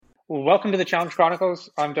Welcome to the Challenge Chronicles.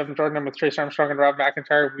 I'm Devin Jordan. I'm with Trace Armstrong and Rob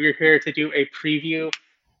McIntyre. We're here to do a preview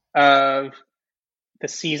of the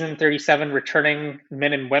season 37 returning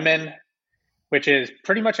men and women, which is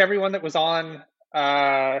pretty much everyone that was on.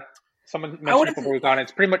 Someone mentioned it before we got on.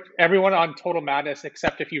 It's pretty much everyone on Total Madness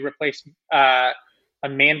except if you replace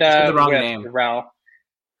Amanda the wrong with name. Rel.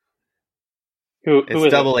 Who it's is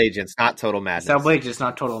Double it? Agents, not Total Madness. Double Agents,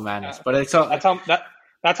 not Total Madness, but it's all,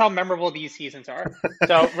 that's how memorable these seasons are.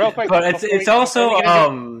 So real quick, but it's also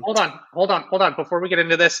hold on. Before we get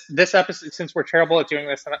into this episode, since we're terrible at doing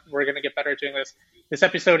this, and we're going to get better at doing this. This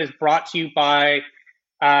episode is brought to you by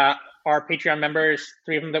our Patreon members.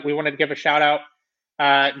 3 of them that we wanted to give a shout out: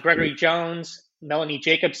 Gregory Jones, Melanie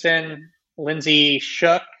Jacobson, Lindsay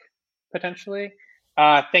Shook, potentially.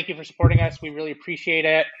 Thank you for supporting us. We really appreciate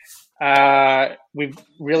it. We've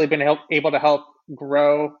really been able to help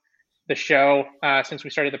grow the show since we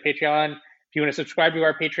started the Patreon. If you want to subscribe to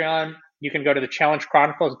our Patreon, you can go to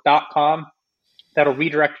thechallengechronicles.com. That'll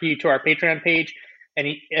redirect you to our Patreon page, and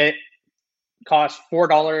it costs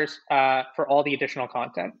 $4 for all the additional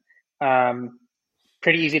content.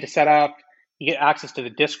 Pretty easy to set up. You get access to the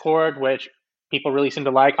Discord, which people really seem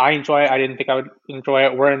to like. I enjoy it. I didn't think I would enjoy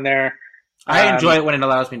it. We're in there. I enjoy it when it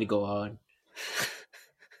allows me to go on.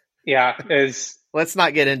 Yeah, let's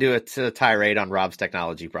not get into a tirade on Rob's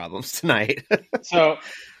technology problems tonight. So,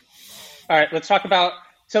 all right, let's talk about.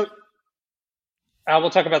 So,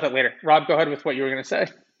 we'll talk about that later. Rob, go ahead with what you were going to say.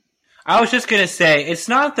 I was just going to say, it's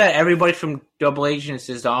not that everybody from Double Agents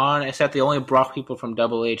is on, except they only brought people from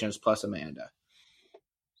Double Agents plus Amanda.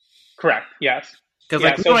 Correct. Yes.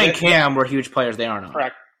 Because Leo and Cam were huge players. They aren't on.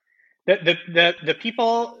 Correct. The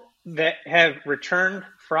people that have returned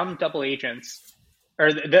from Double Agents,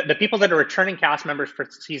 or the people that are returning cast members for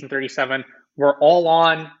season 37, were all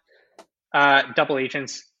on Double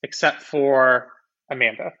Agents except for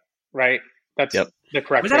Amanda, right? That's the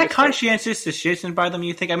correct. Was that a conscientious decision by them,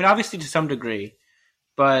 you think? I mean, obviously to some degree,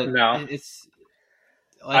 but no. It's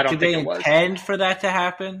like, did they intend for that to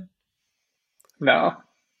happen? No.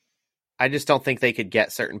 I just don't think they could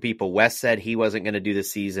get certain people. Wes said he wasn't going to do the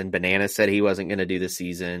season. Banana said he wasn't going to do the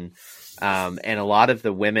season. And a lot of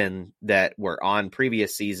the women that were on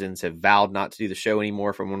previous seasons have vowed not to do the show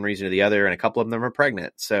anymore from one reason or the other, and a couple of them are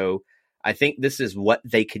pregnant. So I think this is what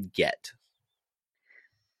they could get.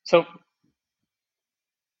 So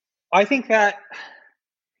I think that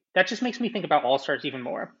just makes me think about All-Stars even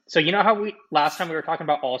more. So you know how last time we were talking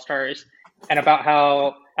about All-Stars and about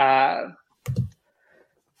how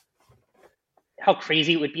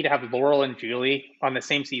crazy it would be to have Laurel and Julie on the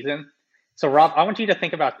same season. So Rob, I want you to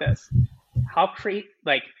think about this.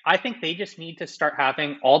 I think they just need to start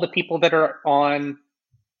having all the people that are on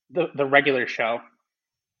the regular show.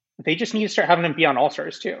 They just need to start having them be on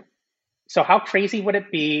All-Stars too. So how crazy would it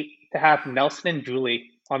be to have Nelson and Julie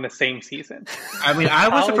on the same season? I mean, I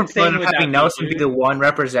was a proponent of having Nelson be the one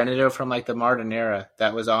representative from like the Martin era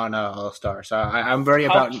that was on All Star. So I'm very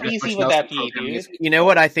about. How crazy would that be, dude? You know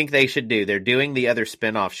what I think they should do? They're doing the other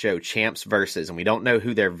spinoff show, Champs Versus, and we don't know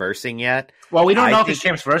who they're versing yet. Well, we don't know if it's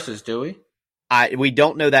Champs Versus, do we? We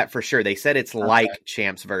don't know that for sure. They said it's like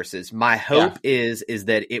Champs Versus. My hope is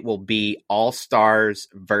that it will be All Stars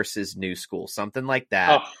versus New School, something like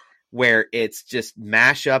that. Oh. Where it's just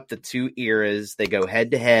mash up the 2 eras. They go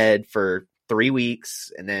head to head for 3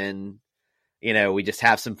 weeks, and then, we just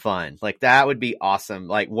have some fun. Like, that would be awesome.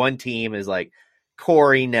 Like, one team is like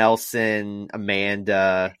Corey, Nelson,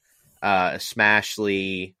 Amanda,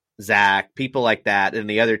 Smashley, Zach, people like that. And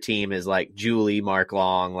the other team is like Julie, Mark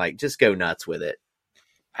Long. Like, just go nuts with it.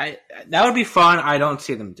 That would be fun. I don't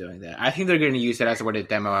see them doing that. I think they're going to use it as a way to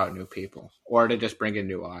demo out new people or to just bring in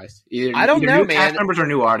new eyes. I don't know, new man. Cast members or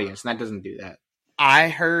new audience, and that doesn't do that. I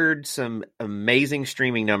heard some amazing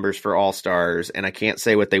streaming numbers for All Stars, and I can't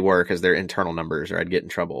say what they were because they're internal numbers or I'd get in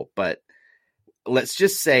trouble. But let's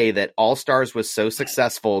just say that All Stars was so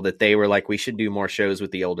successful that they were like, we should do more shows with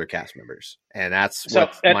the older cast members. And that's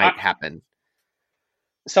what might happen.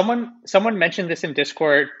 Someone mentioned this in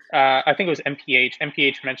Discord. I think it was MPH.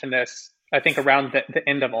 MPH mentioned this, I think, around the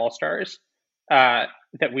end of All Stars, that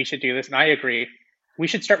we should do this. And I agree. We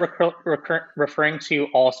should start referring to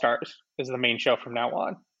All Stars as the main show from now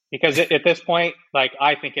on. Because at this point, like,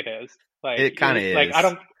 I think it is. Like, it kind of is. Like, I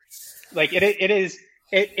don't... Like, it is...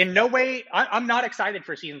 in no way... I'm not excited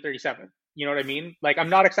for season 37. You know what I mean? Like,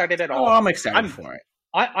 I'm not excited at all. Oh, I'm excited for it.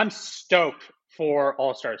 I'm stoked for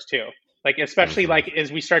All Stars too. Like, especially like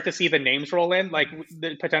as we start to see the names roll in, like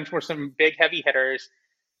the potential for some big heavy hitters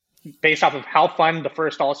based off of how fun the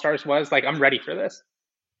first All Stars was. Like, I'm ready for this.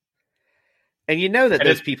 And you know that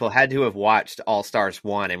those people had to have watched All Stars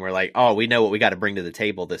 1 and were like, oh, we know what we got to bring to the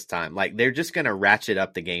table this time. Like, they're just going to ratchet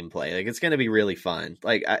up the gameplay. Like, it's going to be really fun.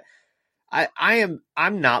 Like, I'm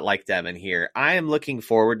not like Devin here. I am looking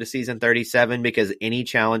forward to season 37 because any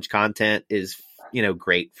challenge content is,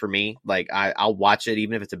 great for me. Like, I'll watch it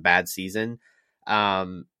even if it's a bad season.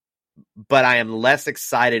 But I am less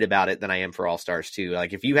excited about it than I am for All Stars 2.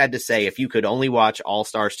 Like, if you had to say, if you could only watch All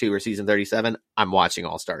Stars 2 or season 37, I'm watching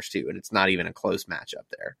All Stars 2, and it's not even a close matchup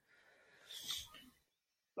there.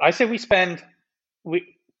 I say we'll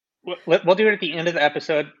do it at the end of the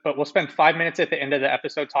episode, but we'll spend 5 minutes at the end of the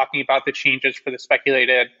episode talking about the changes for the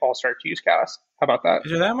speculated All Star 2's cast. How about that?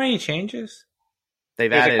 Is there that many changes?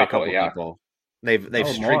 They've added a couple people. They've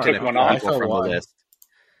stricken a couple people from the list.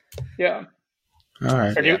 Yeah. All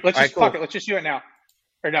right. Let's just fuck it. Let's just do it now.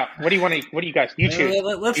 Or no? What do you want to? What do you guys? You choose.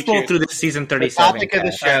 Let's roll through this season 37. The topic of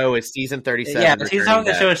the show is season 37. Yeah, the topic of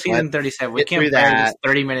the show is season 37. We can't play this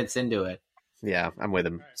 30 minutes into it. Yeah, I'm with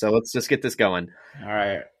him. So let's just get this going. All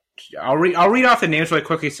right. I'll read off the names really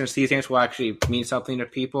quickly since these names will actually mean something to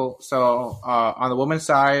people. So on the women's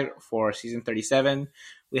side for season 37,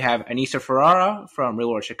 we have Aneesa Ferreira from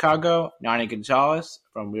Real World Chicago, Nani Gonzalez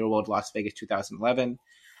from Real World Las Vegas 2011,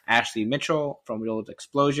 Ashley Mitchell from Real World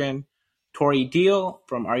Explosion, Tori Deal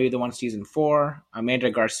from Are You the One Season 4,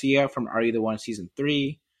 Amanda Garcia from Are You the One Season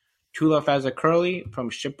 3, Tula Faza Curley from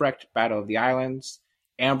Shipwrecked Battle of the Islands,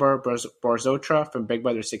 Amber Borzotra from Big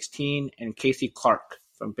Brother 16, and Casey Clark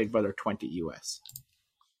from Big Brother 20 US.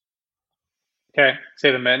 Okay,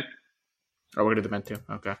 say the men. Oh, we're going to do the men too?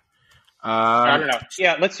 Okay. I don't know.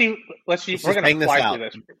 Yeah, let's see. We're going to fly through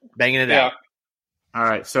this. Banging it out. All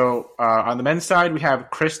right, so on the men's side, we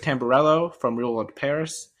have Chris Tamburello from Real World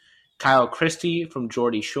Paris, Kyle Christie from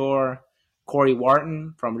Geordie Shore, Corey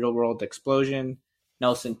Wharton from Real World Explosion,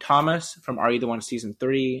 Nelson Thomas from Are You the One Season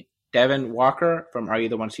 3, Devin Walker from Are You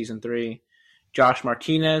the One Season 3, Josh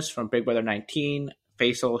Martinez from Big Brother 19,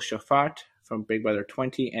 Faisal Shafat from Big Brother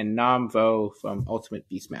 20, and Nam Vo from Ultimate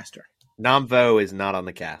Beastmaster. Nam Vo is not on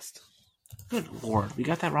the cast. Good Lord, we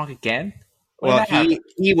got that wrong again? Well,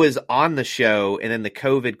 he was on the show, and then the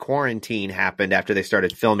COVID quarantine happened after they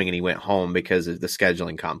started filming, and he went home because of the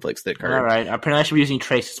scheduling conflicts that occurred. All right. Apparently, I should be using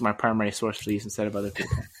Trace as my primary source for these instead of other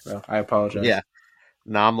people. So I apologize. Yeah.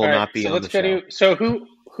 Nam will not be on the show. So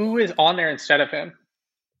who is on there instead of him?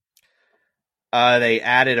 They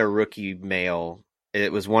added a rookie male.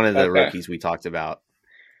 It was one of the rookies we talked about.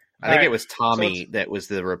 I think it was Tommy that was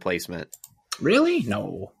the replacement. Really?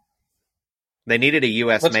 No. They needed a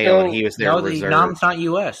U.S. male, and he was their reserve. Nam's not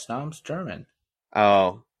U.S. Nam's German.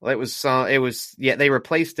 Oh, well, they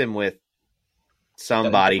replaced him with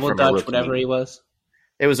somebody from Dutch, a rookie. Whatever he was.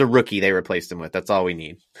 It was a rookie they replaced him with. That's all we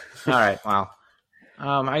need. All right, wow.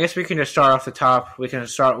 I guess we can just start off the top. We can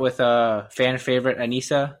start with fan favorite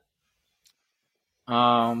Aneesa.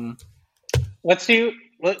 Let's do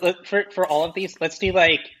for all of these. Let's do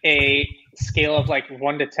like a scale of like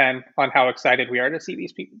 1 to 10 on how excited we are to see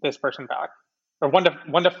this person back. Or 1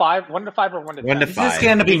 to 5, 1 to 5 or 1 to 10. 1 to 5. This is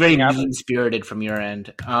going to be very mean spirited from your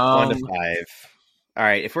end. 1 to 5. All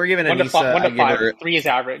right, if we're giving Aneesa 1 to 5, 3 is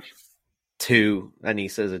average. 2.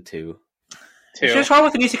 Aneesa's a 2. It's just hard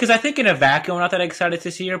with Aneesa because I think in a vacuum, I'm not that excited to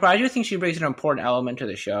see her, but I do think she brings an important element to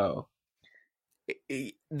the show.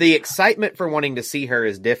 The excitement for wanting to see her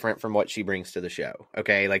is different from what she brings to the show.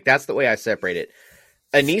 Okay, like that's the way I separate it.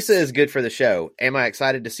 Aneesa is good for the show. Am I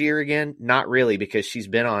excited to see her again? Not really, because she's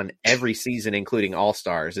been on every season, including All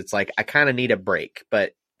Stars. It's like I kind of need a break,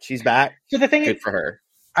 but she's back. So the thing good is, for her.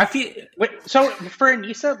 I feel so for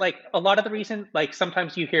Aneesa. Like a lot of the reason, like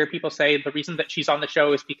sometimes you hear people say the reason that she's on the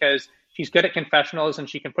show is because she's good at confessionals and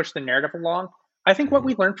she can push the narrative along. I think what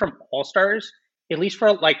we learned from All Stars, at least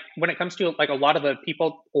for like when it comes to like a lot of the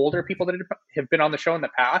older people that have been on the show in the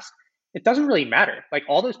past, it doesn't really matter. Like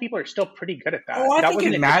all those people are still pretty good at that. Oh, I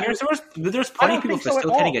think it matters. There's plenty of people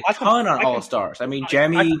facilitating a ton on All Stars. I mean,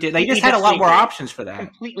 Jemmy did. They just had a lot more options for that.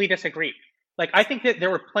 Completely disagree. Like I think that there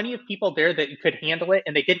were plenty of people there that could handle it,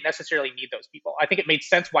 and they didn't necessarily need those people. I think it made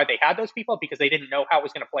sense why they had those people because they didn't know how it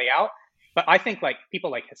was going to play out. But I think like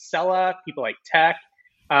people like Hasela, people like Tech,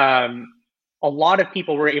 a lot of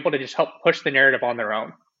people were able to just help push the narrative on their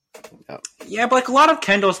own. Yeah, but like a lot of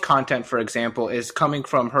Kendall's content, for example, is coming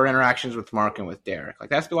from her interactions with Mark and with Derek.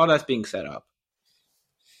 Like a lot of that's being set up.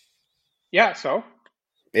 Yeah, so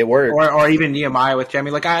it worked. Or even Nehemiah with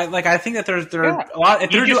Jemmy. I think that there's a lot.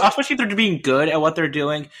 Especially if they're being good at what they're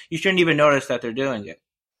doing, you shouldn't even notice that they're doing it.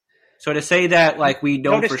 So to say that like we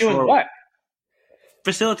don't for sure what?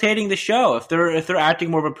 Facilitating the show. If they're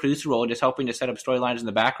acting more of a producer role, just helping to set up storylines in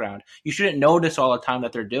the background, you shouldn't notice all the time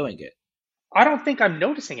that they're doing it. I don't think I'm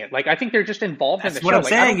noticing it. Like, I think they're just involved in the show. That's what I'm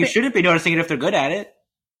saying. You shouldn't be noticing it if they're good at it.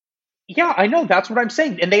 Yeah, I know. That's what I'm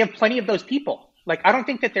saying. And they have plenty of those people. Like, I don't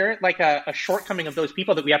think that they're like a shortcoming of those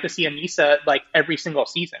people that we have to see Aneesa like every single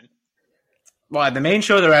season. Well, the main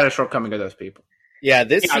show, they're at a shortcoming of those people. Yeah,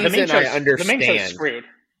 this season I understand. The main show's screwed.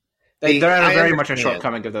 They're at very much a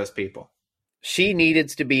shortcoming of those people. She needed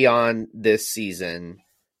to be on this season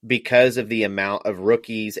because of the amount of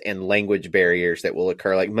rookies and language barriers that will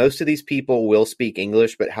occur. Like, most of these people will speak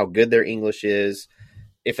English, but how good their English is,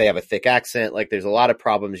 if they have a thick accent, like, there's a lot of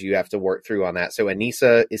problems you have to work through on that. So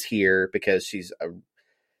Aneesa is here because she's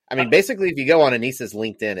basically, if you go on Aneesa's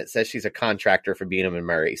LinkedIn, it says she's a contractor for Bunim and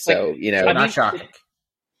Murray. So, not shocking.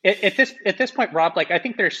 At this point, Rob, like, I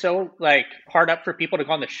think they're so like hard up for people to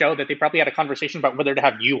go on the show that they probably had a conversation about whether to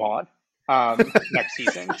have you on next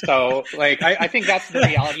season. So, like, I think that's the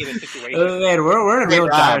reality of the situation. Man, we're in a real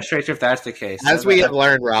dire straits if that's the case. As we have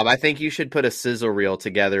learned, Rob, I think you should put a sizzle reel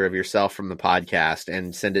together of yourself from the podcast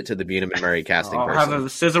and send it to the Bunim and Murray casting person. I'll have a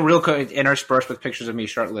sizzle reel interspersed with pictures of me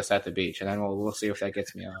shirtless at the beach, and then we'll see if that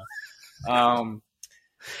gets me on.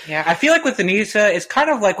 Yeah, I feel like with Aneesa, it's kind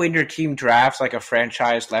of like when your team drafts like a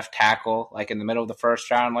franchise left tackle, like in the middle of the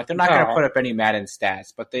first round. Like, they're not going to put up any Madden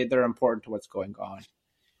stats, but they're important to what's going on.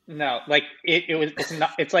 No, like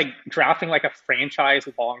it's like drafting like a franchise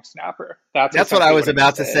long snapper. That's what I was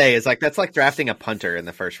about to say. Is like that's like drafting a punter in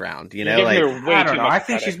the first round. You know, like I don't know. I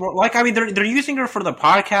think she's more like, I mean, they're using her for the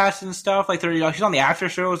podcast and stuff. Like, she's on the after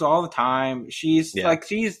shows all the time. She's like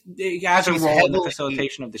she's has a role in the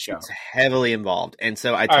facilitation of the show. She's heavily involved, and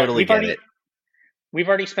so I totally get it. We've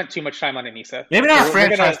already spent too much time on Aneesa. Maybe not a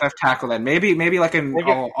franchise left tackle then. Maybe like an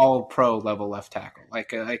all pro level left tackle.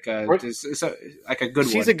 Like a good one.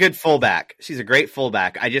 She's a good fullback. She's a great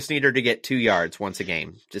fullback. I just need her to get 2 yards once a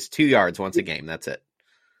game. Just 2 yards once a game. That's it.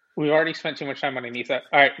 We've already spent too much time on Aneesa.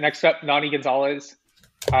 All right, next up, Nani Gonzalez.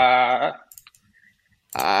 3.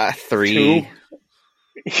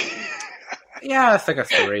 Yeah, it's like a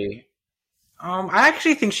 3. I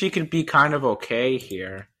actually think she could be kind of okay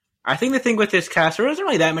here. I think the thing with this cast, there isn't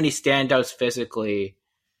really that many standouts physically,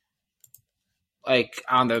 like,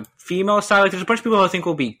 on the female side. Like, there's a bunch of people who I think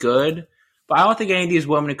will be good, but I don't think any of these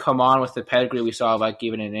women come on with the pedigree we saw of, like,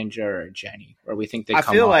 even a Ninja or a Jenny, where we think they come on.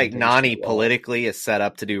 I feel like Nani politically is set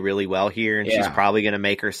up to do really well here, and she's probably going to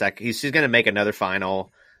make her second. She's going to make another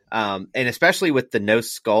final, and especially with the no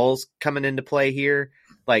skulls coming into play here,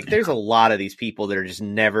 like, there's a lot of these people that are just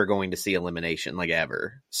never going to see elimination, like,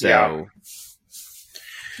 ever. So... Yeah.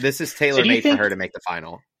 This is tailor-made for her to make the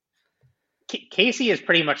final. Casey is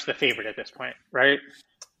pretty much the favorite at this point, right?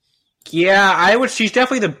 Yeah, I would. She's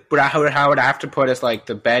definitely how I would have to put as like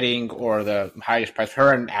the betting or the highest price.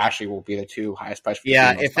 Her and Ashley will be the two highest price.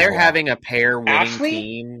 Yeah, if they're having a pair winning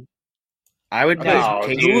team, I would put Casey ahead of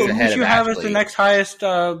Ashley. Who would you have as the next highest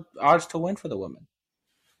odds to win for the women?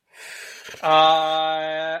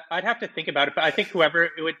 I'd have to think about it, but I think whoever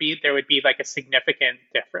it would be, there would be like a significant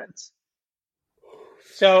difference.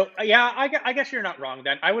 So, yeah, I guess you're not wrong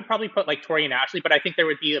then. I would probably put like Tori and Ashley, but I think there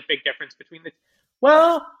would be a big difference between the...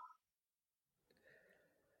 Well...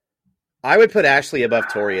 I would put Ashley above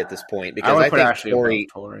Tori at this point because I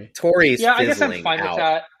think Tori's yeah, I guess I'm fine out. with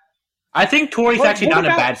that. I think Tori's actually not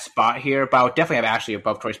in a bad spot here, but I would definitely have Ashley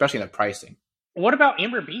above Tori, especially in the pricing. What about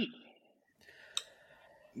Amber B?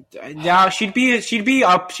 No, she'd be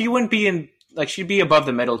up. She wouldn't be in, like, she'd be above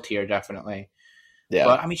the middle tier, definitely. Yeah.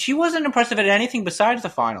 But, I mean, she wasn't impressive at anything besides the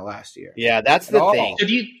final last year. Yeah, that's the thing. So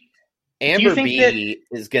Amber B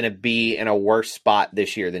is going to be in a worse spot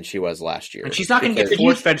this year than she was last year. And she's not going to get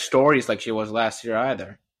force-fed stories like she was last year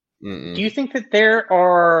either. Mm-mm. Do you think that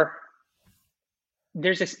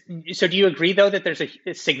so do you agree, though, that there's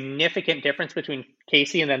a significant difference between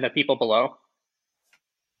Casey and then the people below?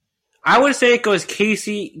 I would say it goes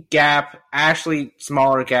Casey, Gap, Ashley,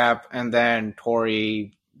 smaller Gap, and then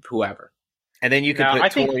Tori, whoever. And then you could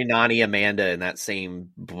put Tori, Nani, Amanda in that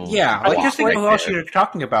same Yeah, I just think who else you're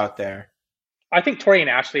talking about there. I think Tori and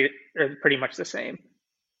Ashley are pretty much the same.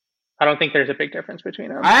 I don't think there's a big difference between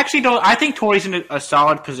them. I actually don't. I think Tori's in a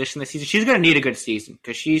solid position this season. She's going to need a good season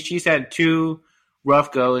because she's had 2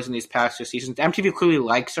 rough goes in these past 2 seasons. MTV clearly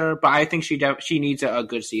likes her, but I think she needs a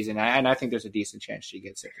good season, and I think there's a decent chance she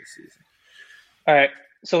gets it this season. All right,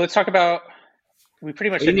 so let's talk about. We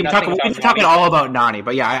pretty much. We've been talking all about Nani,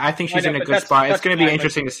 but yeah, I think she's in a good spot. It's going to be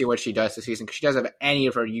interesting to see what she does this season because she doesn't have any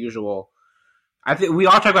of her usual. I think we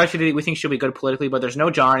all talk about we think she'll be good politically, but there's no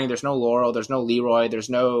Johnny, there's no Laurel, there's no Leroy, there's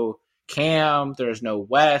no Cam, there's no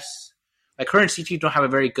Wes. Like, her and CT don't have a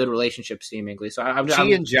very good relationship seemingly. So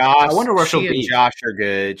she and Josh. I wonder where she'll be. Josh are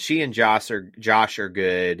good. She and Josh are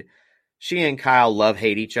good. she and Kyle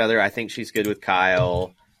love-hate each other. I think she's good with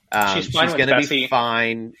Kyle. She's going to be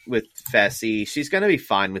fine with Fessy. She's going to be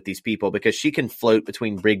fine with these people because she can float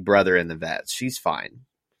between Big Brother and the vets. She's fine.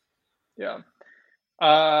 Yeah.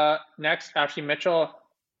 Next, Ashley Mitchell.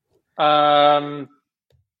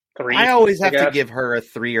 3. I always have to give her a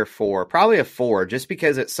 3 or 4, probably a 4, just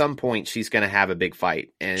because at some point she's going to have a big fight.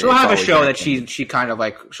 And she'll have a show that she kind of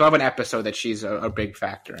like. She'll have an episode that she's a big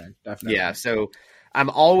factor in. Definitely. Yeah. So I'm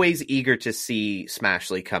always eager to see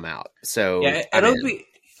Smashley come out. So yeah,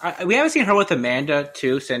 we haven't seen her with Amanda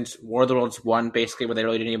too since War of the Worlds 1, basically, where they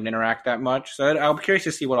really didn't even interact that much. So I'm curious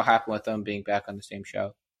to see what'll happen with them being back on the same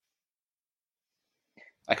show.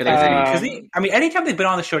 Like, anytime they've been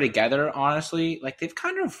on the show together, honestly, like they've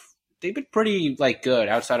been pretty like good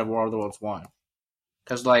outside of War of the Worlds 1.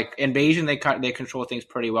 Because like Invasion, they control things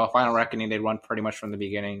pretty well. Final Reckoning, they run pretty much from the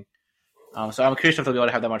beginning. So I'm curious if they'll be able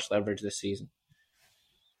to have that much leverage this season.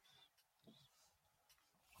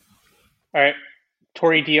 All right.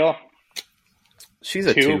 Tori Deal. She's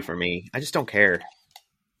a 2 for me. I just don't care.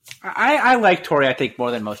 I like Tori, I think,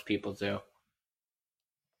 more than most people do.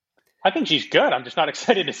 I think she's good. I'm just not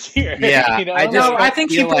excited to see her. Yeah, I think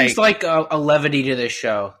she brings like a levity to this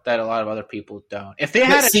show that a lot of other people don't. If they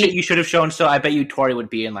had a shit you should have shown, so I bet you Tori would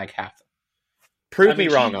be in like half them. Prove me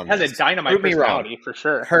wrong on this. Has a dynamite personality for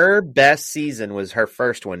sure. Her best season was her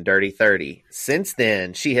first one, Dirty 30. Since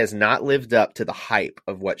then, she has not lived up to the hype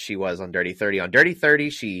of what she was on Dirty 30. On Dirty 30,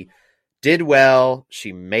 she did well.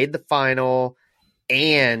 She made the final,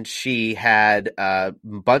 and she had a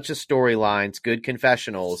bunch of storylines, good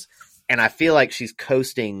confessionals, and I feel like she's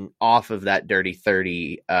coasting off of that Dirty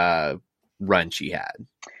 30 run she had.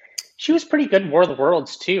 She was pretty good in War of the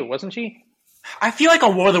Worlds too, wasn't she? I feel like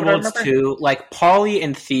on War of the Worlds too, like Paulie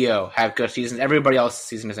and Theo have good seasons. Everybody else's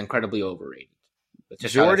season is incredibly overrated.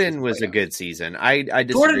 Jordan was a good season. I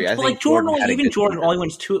disagree. Jordan only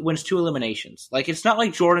wins two eliminations. Like it's not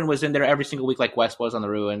like Jordan was in there every single week like Wes was on the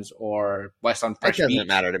Ruins or Wes on Fresh Beach. It doesn't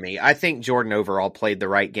matter to me. I think Jordan overall played the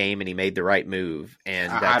right game and he made the right move.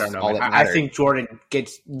 And that's I don't know. All that mattered. I think Jordan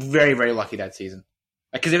gets very, very lucky that season.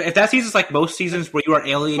 Because if that season's like most seasons where you are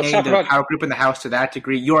alienating the power group in the house to that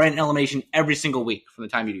degree, you're in elimination every single week from the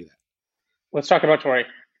time you do that. Let's talk about Tori.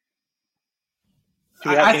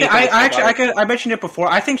 I mentioned it before.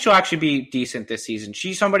 I think she'll actually be decent this season.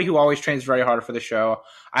 She's somebody who always trains very hard for the show.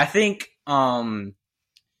 I think I'm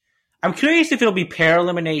curious if it'll be pair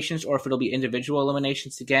eliminations or if it'll be individual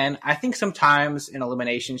eliminations again. I think sometimes in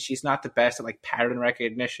eliminations she's not the best at like pattern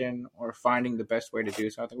recognition or finding the best way to do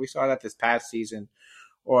something. We saw that this past season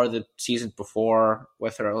or the seasons before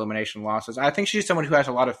with her elimination losses. I think she's someone who has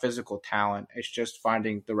a lot of physical talent. It's just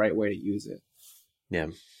finding the right way to use it. Yeah.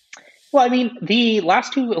 Well, I mean, the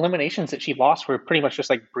last 2 eliminations that she lost were pretty much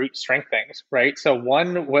just like brute strength things, right? So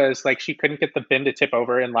one was like she couldn't get the bin to tip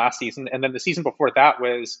over in last season. And then the season before that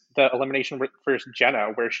was the elimination versus Jenna,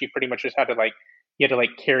 where she pretty much just had to like, you had to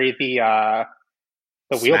like carry the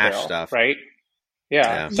wheelbarrow stuff, right?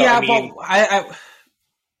 Yeah. So, yeah, I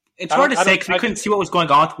it's hard to say because we couldn't see what was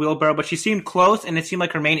going on with wheelbarrow, but she seemed close, and it seemed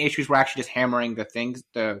like her main issues were actually just hammering the things,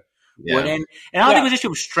 the wood in. And I don't think it was an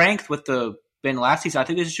issue of strength with the bin last season. I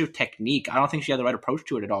think it was an issue of technique. I don't think she had the right approach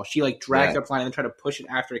to it at all. She like dragged up line and then tried to push it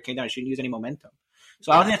after it came down. She didn't use any momentum.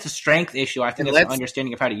 So I don't think that's a strength issue. I think it's an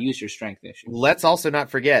understanding of how to use your strength issue. Let's also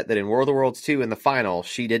not forget that in War of the Worlds 2 in the final,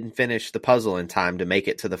 she didn't finish the puzzle in time to make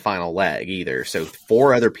it to the final leg either. So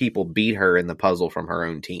 4 other people beat her in the puzzle from her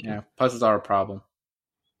own team. Yeah, puzzles are a problem.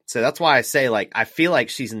 So that's why I say, like, I feel like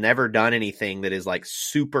she's never done anything that is, like,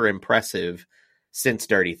 super impressive since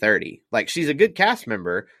Dirty 30. Like, she's a good cast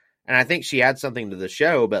member, and I think she adds something to the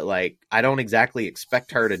show, but, like, I don't exactly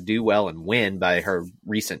expect her to do well and win by her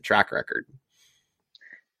recent track record.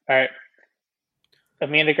 All right.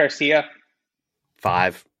 Amanda Garcia.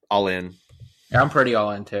 5. All in. Yeah, I'm pretty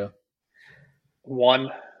all in, too. 1.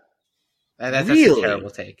 That's a terrible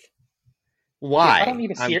take. Why? I don't need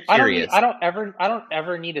to see her. Curious. I don't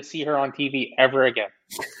ever need to see her on TV ever again.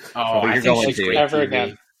 Oh, I think she's great ever TV.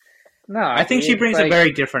 Again. No, I think she brings a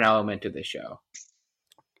very different element to the show.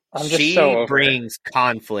 She brings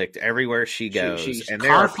conflict everywhere she goes. She's and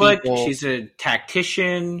conflict. She's a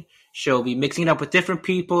tactician. She'll be mixing it up with different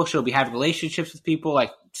people. She'll be having relationships with people,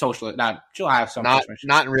 like social. She'll have some.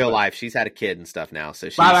 Not in real life. She's had a kid and stuff now. So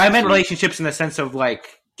I meant relationships in the sense of like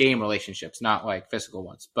game relationships, not like physical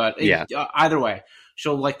ones. But either way,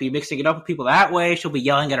 she'll like be mixing it up with people that way. She'll be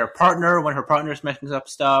yelling at her partner when her partner's messing up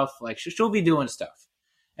stuff. Like she'll be doing stuff.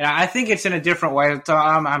 And I think it's in a different way. So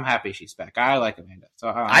I'm happy she's back. I like Amanda. So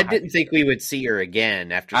I didn't think we would see her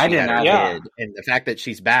again after she had her kid. And the fact that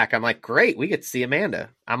she's back, I'm like, great, we get to see Amanda.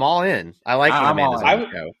 I'm all in. I like when Amanda's on the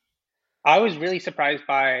show. I was really surprised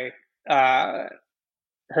by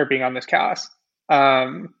her being on this cast.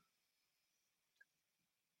 I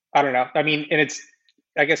don't know. I mean, and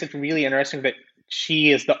I guess it's really interesting that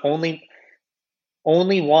she is the only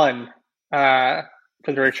one for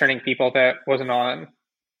the returning people that wasn't on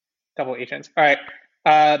Double Agents. All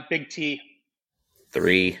right, Big T.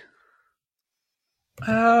 3.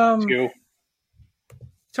 2.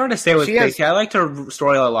 It's hard to say with Big T. I liked her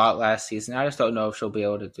story a lot last season. I just don't know if she'll be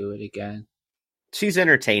able to do it again. She's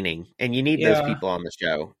entertaining, and you need those people on the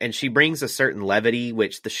show. And she brings a certain levity,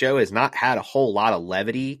 which the show has not had a whole lot of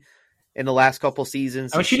levity in the last couple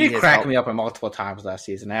seasons. I mean, she did crack me up multiple times last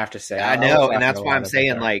season, I have to say. I know, and that's why I'm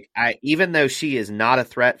saying, like, even though she is not a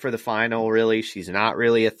threat for the final, really, she's not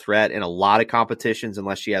really a threat in a lot of competitions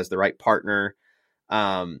unless she has the right partner.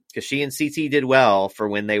 Because she and CT did well for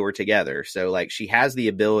when they were together. So, like, she has the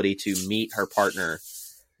ability to meet her partner,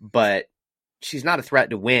 but she's not a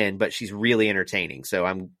threat to win, but she's really entertaining.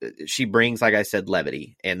 So she brings, like I said,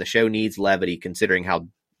 levity, and the show needs levity considering how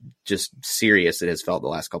just serious it has felt the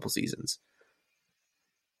last couple seasons.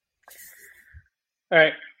 All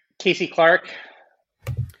right, Casey Clark.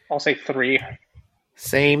 I'll say 3.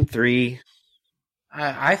 Same 3.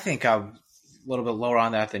 I think I'm a little bit lower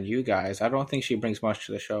on that than you guys. I don't think she brings much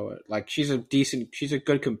to the show. Like, she's a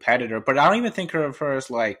good competitor, but I don't even think of her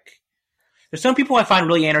as like. There's some people I find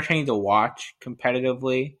really entertaining to watch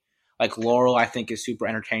competitively. Like Laurel, I think, is super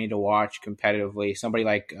entertaining to watch competitively. Somebody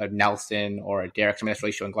like Nelson or a Derek, somebody that's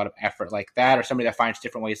really showing a lot of effort like that, or somebody that finds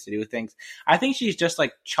different ways to do things. I think she's just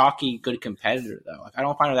like chalky, good competitor, though. Like, I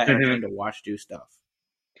don't find her that entertaining to watch do stuff.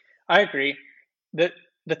 I agree. The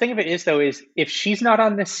thing of it is, though, is if she's not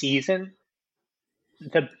on this season,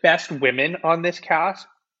 the best women on this cast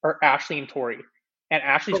are Ashley and Tori. And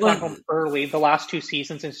Ashley's gone home early the last 2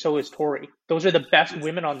 seasons, and so is Tori. Those are the best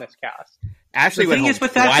women on this cast. Ashley went home twice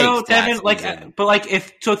with that, though, Devin.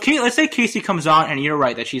 Let's say Casey comes on, and you're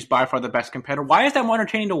right that she's by far the best competitor. Why is that more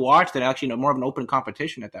entertaining to watch than actually more of an open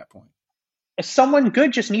competition at that point? Someone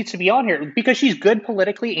good just needs to be on here because she's good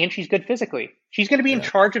politically and she's good physically. She's going to be in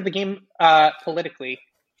charge of the game politically.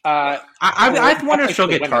 I wonder if she'll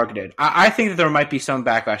get targeted. I think that there might be some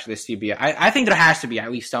backlash to this CBS. I think there has to be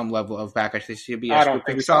at least some level of backlash to this CBS. I don't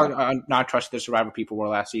think we saw not trust the Survivor people were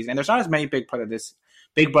last season, and there's not as many Big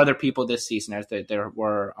Brother people this season as there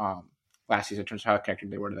were last season in terms of how connected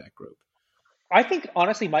they were to that group. I think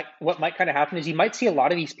honestly, what might kind of happen is you might see a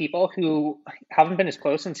lot of these people who haven't been as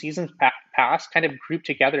close in seasons past kind of group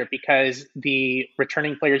together because the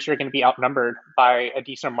returning players are going to be outnumbered by a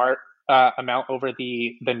decent amount over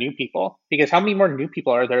the new people, because how many more new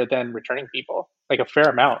people are there than returning people? Like a fair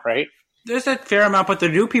amount, right? There's a fair amount, but the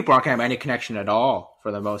new people aren't going to have any connection at all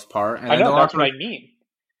for the most part. And I know, that's what I mean.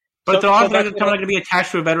 But they're all going to be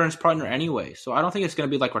attached to a veteran's partner anyway, so I don't think it's going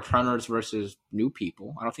to be like returners versus new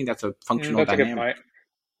people. I don't think that's a functional dynamic. A good point.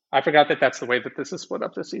 I forgot that's the way that this is split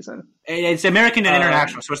up this season. It's American and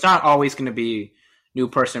international, so it's not always going to be new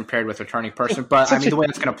person paired with returning person, but I mean the way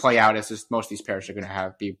it's going to play out is most of these pairs are going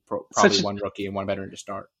to be probably one rookie and one veteran to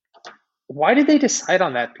start. Why did they decide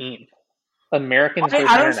on that theme? Americans.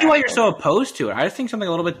 I don't see why you're so opposed to it. I think something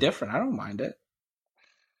a little bit different. I don't mind it.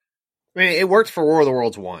 I mean, it worked for War of the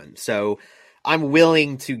Worlds 1, so I'm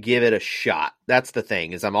willing to give it a shot. That's the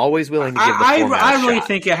thing, is I'm always willing to give the format a shot. I really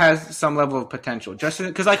think it has some level of potential. Just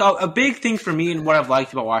because, like, a big thing for me and what I've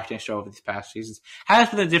liked about watching the show over these past seasons has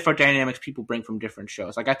been the different dynamics people bring from different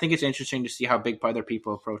shows. Like, I think it's interesting to see how big other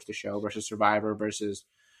people approach the show versus Survivor versus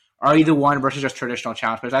Are You the One versus just traditional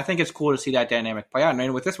challenge players. I think it's cool to see that dynamic play out.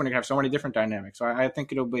 And with this one, you're going to have so many different dynamics. So I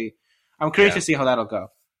think it'll be – I'm curious to see how that'll go.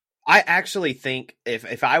 I actually think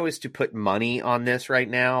if I was to put money on this right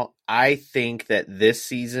now, I think that this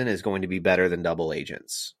season is going to be better than Double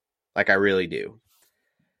Agents. Like, I really do.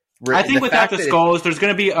 I think without the skulls, there's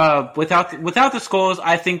going to be without the skulls,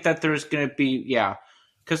 I think that there's going to be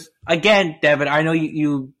because again, Devin, I know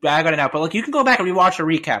you bag on it out, but like you can go back and rewatch the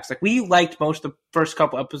recaps. Like we liked most of the first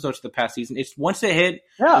couple episodes of the past season. It's once it hit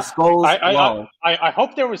the skulls. I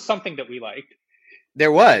hope there was something that we liked.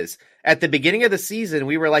 There was. At the beginning of the season,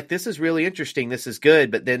 we were like, this is really interesting. This is good.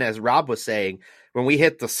 But then as Rob was saying, when we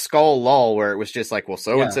hit the skull lull where it was just like, well,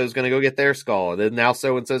 so-and-so is going to go get their skull. And then now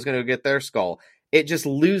so-and-so is going to go get their skull. It just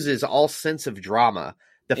loses all sense of drama.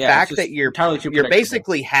 The fact that you're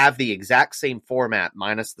basically have the exact same format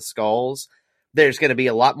minus the skulls, there's going to be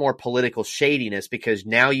a lot more political shadiness because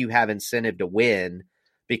now you have incentive to win.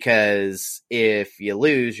 Because if you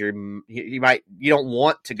lose, you don't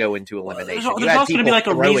want to go into elimination. There's also going to be like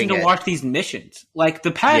a reason to watch these missions. Like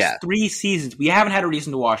the past 3 seasons, we haven't had a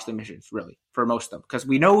reason to watch the missions really for most of them because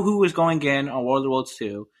we know who is going in on World of the Worlds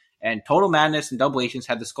 2, And Total Madness and Double Agents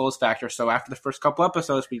had the skulls factor, so after the first couple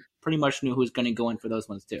episodes, we pretty much knew who was going to go in for those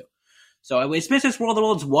ones too. So it's been since World of the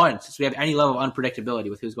Worlds 1 since we have any level of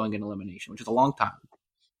unpredictability with who's going in elimination, which is a long time.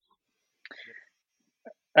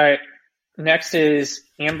 All right. Next is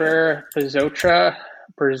Amber Berzotra.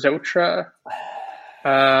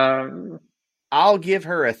 I'll give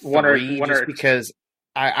her a 3 just because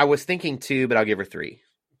I was thinking 2, but I'll give her 3.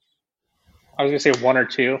 I was going to say 1 or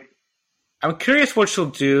 2. I'm curious what she'll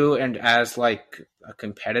do and as like a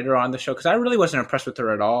competitor on the show, because I really wasn't impressed with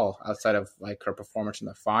her at all outside of like her performance in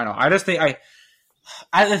the final. I just think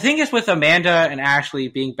the thing is with Amanda and Ashley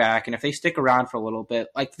being back, and if they stick around for a little bit,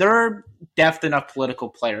 like they're deft enough political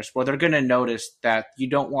players where they're going to notice that you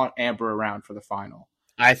don't want Amber around for the final.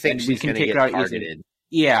 I think she's going to get targeted. Easily.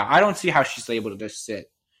 Yeah, I don't see how she's able to just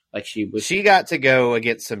sit like she was. She got to go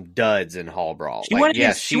against some duds in Hall Brawl. She went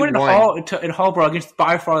in Hall Brawl against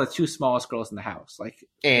by far the 2 smallest girls in the house.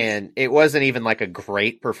 And it wasn't even like a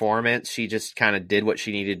great performance. She just kind of did what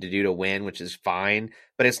she needed to do to win, which is fine.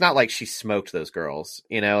 But it's not like she smoked those girls.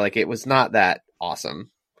 It was not that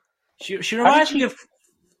awesome. She reminds me of.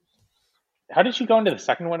 How did she go into the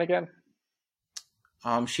second one again?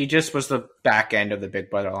 She just was the back end of the Big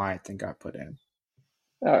Brother Alliance and got put in.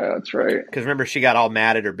 Oh, that's right. Because remember, she got all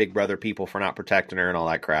mad at her Big Brother people for not protecting her and all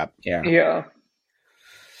that crap. Yeah.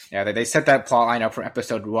 They set that plot line up for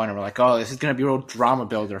episode 1 and we're like, oh, this is going to be a real drama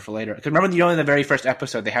builder for later. Because remember, in the very first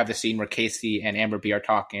episode, they have the scene where Casey and Amber B are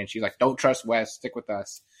talking and she's like, don't trust Wes, stick with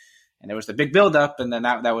us. And there was the big build up and then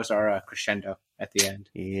that was our crescendo at the end.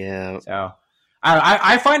 Yeah. So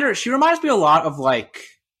I find her, she reminds me a lot of like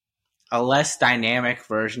a less dynamic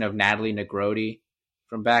version of Natalie Negrodi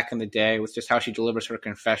from back in the day with just how she delivers her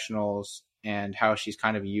confessionals and how she's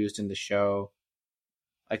kind of used in the show.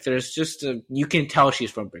 Like there's just you can tell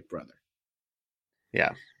she's from Big Brother. Yeah.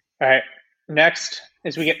 All right. Next,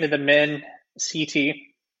 as we get into the men, CT,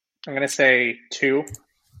 I'm going to say 2.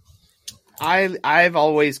 I've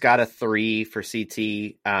always got a 3 for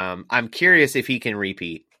CT. I'm curious if he can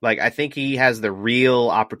repeat. Like, I think he has the real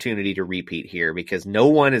opportunity to repeat here because no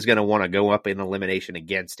one is going to want to go up in elimination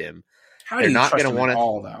against him. They're not going to want to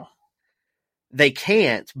all though. They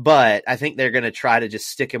can't, but I think they're going to try to just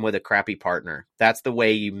stick him with a crappy partner. That's the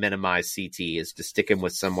way you minimize CT is to stick him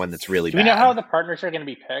with someone that's really bad. Do we know how the partners are going to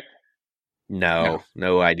be picked? No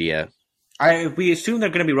idea. We assume they're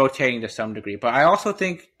going to be rotating to some degree, but I also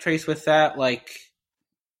think, Trace, with that,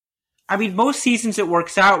 most seasons it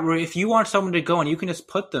works out where if you want someone to go and you can just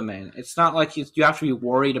put them in. It's not like you have to be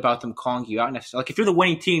worried about them calling you out necessarily. Like if you're the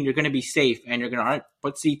winning team, you're going to be safe and you're going to, all right,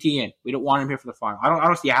 put CT in. We don't want him here for the final. I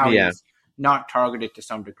don't see how he's not targeted to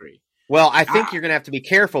some degree. Well, I think you're going to have to be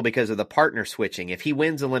careful because of the partner switching. If he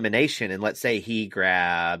wins elimination and let's say he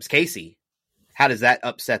grabs Casey, how does that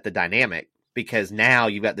upset the dynamic? Because now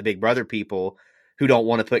you've got the Big Brother people who don't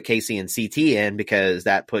want to put Casey and CT in because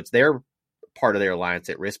that puts their part of their alliance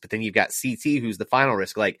at risk. But then you've got CT who's the final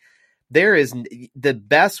risk. Like the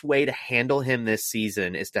best way to handle him this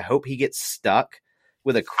season is to hope he gets stuck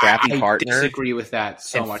with a crappy partner. I disagree with that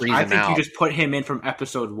so much. I think you just put him in from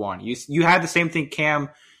episode 1. You had the same thing Cam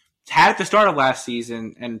had at the start of last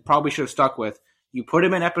season and probably should have stuck with. You put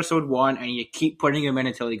him in episode 1 and you keep putting him in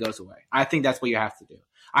until he goes away. I think that's what you have to do.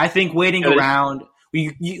 I think waiting around,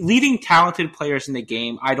 leaving talented players in the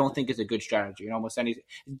game, I don't think is a good strategy. In almost any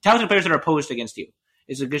talented players that are opposed against you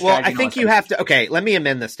is a good strategy. Well, I think you have to. Okay, let me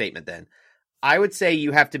amend the statement then. I would say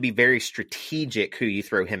you have to be very strategic who you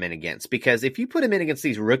throw him in against, because if you put him in against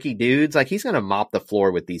these rookie dudes, like he's going to mop the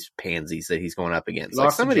floor with these pansies that he's going up against.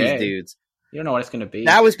 Like some of these dudes, you don't know what it's going to be.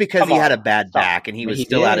 That was because he had a bad back and he was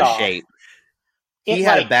still out of shape. He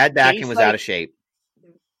had a bad back and was out of shape.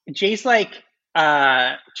 Jay's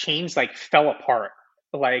chains fell apart.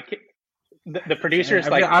 Like the producers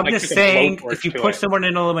I'm just saying, if you put someone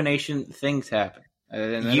in elimination, things happen.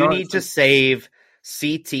 You need to save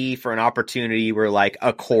CT for an opportunity where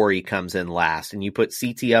a Corey comes in last, and you put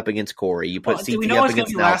CT up against Corey. You put CT up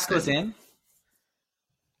against Nelson. Goes in?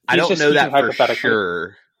 I don't know that for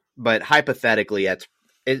sure, but hypothetically, it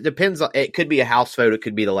depends. It could be a house vote. It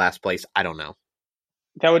could be the last place. I don't know.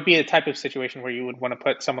 That would be a type of situation where you would want to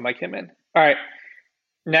put someone like him in. All right.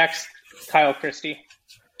 Next, Kyle Christie.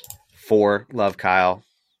 4. Love Kyle.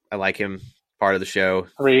 I like him. Part of the show.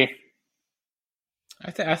 3.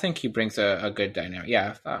 I think he brings a good dynamic.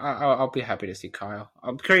 Yeah, I'll be happy to see Kyle.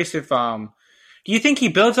 I'm curious if do you think he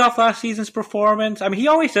builds off last season's performance? I mean, he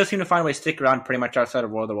always does seem to find a way to stick around pretty much outside of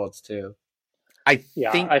World of the Worlds too. I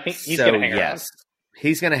think he's going to hang around.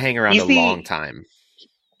 He's going to hang around long time.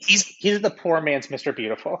 He's the poor man's Mr.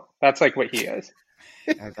 Beautiful. That's what he is.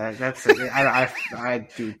 I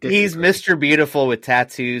do. Disagree. He's Mr. Beautiful with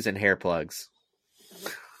tattoos and hair plugs.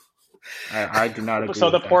 I do not agree. So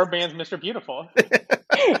the with poor that. man's Mr. Beautiful.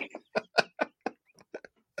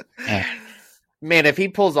 Man, if he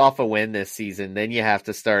pulls off a win this season, then you have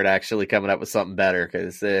to start actually coming up with something better.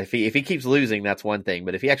 Because if he keeps losing, that's one thing.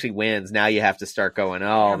 But if he actually wins, now you have to start going,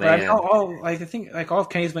 oh man. All of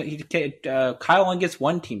Kenny's, Kyle only gets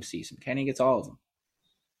one team season. Kenny gets all of them.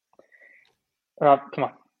 Come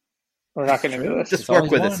on, we're not going to do this. Just work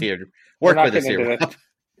with us here. Work with us here.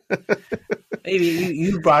 Maybe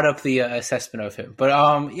you brought up the assessment of him, but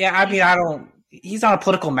I don't. He's not a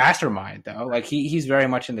political mastermind though. Like he's very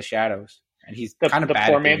much in the shadows. And he's kind of the bad.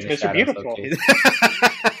 Poor man's Mr. Beautiful.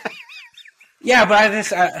 Yeah, but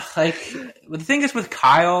the thing is with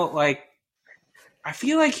Kyle, like I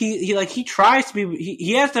feel like he tries to be.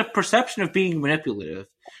 He has the perception of being manipulative,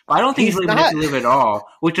 but I don't think he's really manipulative at all,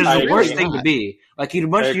 which is the worst thing to be. Like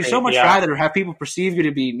you'd so much rather have people perceive you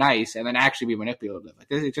to be nice and then actually be manipulative. Like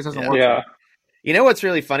it just doesn't work. Yeah. You know what's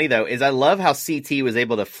really funny, though, is I love how CT was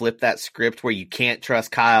able to flip that script where you can't trust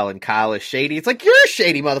Kyle and Kyle is shady. It's like, you're a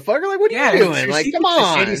shady motherfucker. Like, what are you doing? Like, come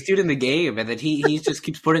on. The shady student in the game, and that he just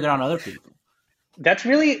keeps putting it on other people. That's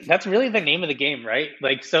really the name of the game, right?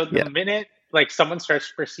 Like, so the minute like someone starts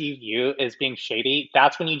to perceive you as being shady,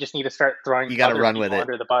 that's when you just need to start throwing you gotta run with it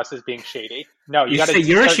under the bus as being shady. No, you say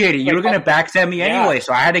you're shady. You were going to backstab me anyway,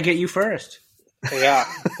 so I had to get you first. Yeah,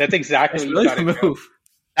 that's exactly what you got to do.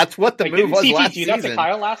 That's what the move was last season. Did that to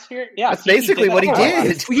Kyle last year? Yeah, that's basically what he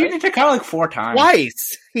did. He did it to Kyle like 4 times.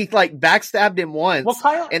 Twice. He backstabbed him once,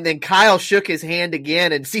 and then Kyle shook his hand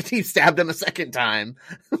again, and CT stabbed him a second time.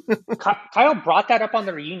 Kyle brought that up on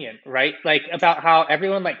the reunion, right? Like about how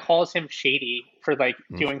everyone calls him shady for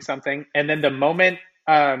doing something, and then the moment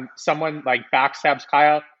someone backstabs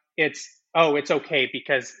Kyle, it's okay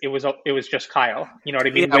because it was just Kyle. You know what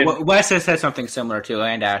I mean? Yeah, Wes has said something similar too,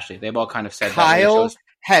 and Ashley. They've all kind of said Kyle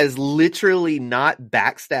has literally not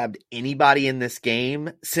backstabbed anybody in this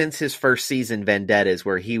game since his first season Vendettas,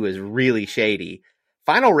 where he was really shady.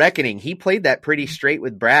 Final Reckoning, he played that pretty straight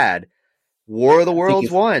with Brad. War of the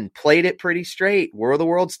Worlds 1, played it pretty straight. War of the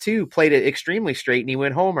Worlds 2, played it extremely straight, and he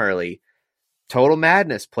went home early. Total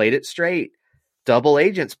Madness, played it straight. Double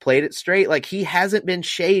Agents, played it straight. Like, he hasn't been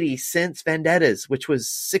shady since Vendettas, which was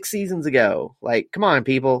 6 seasons ago. Like, come on,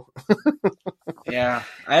 people. Yeah,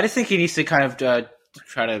 I just think he needs to kind of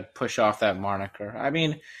try to push off that moniker. I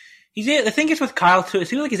mean, the thing is with Kyle too, it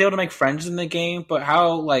seems like he's able to make friends in the game, but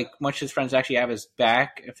how much his friends actually have his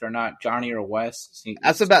back if they're not Johnny or Wes? I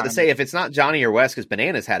was about to say, if it's not Johnny or Wes, because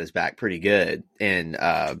Bananas had his back pretty good in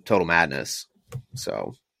Total Madness.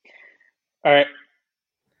 So, all right,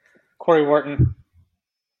 Corey Wharton.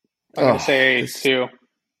 I'm going to say 2.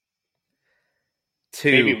 2,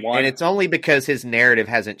 maybe 1. And it's only because his narrative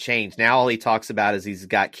hasn't changed. Now all he talks about is he's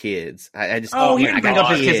got kids. He didn't bring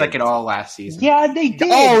up his kids at all last season. Yeah, they did.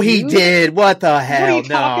 Oh, he did. What the hell? What are you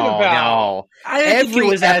talking about? No. I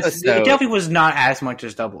think it definitely was not as much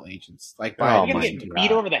as Double Agents. You're gonna get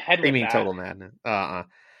beat over the head with that. Total Madness.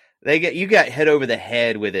 You got hit over the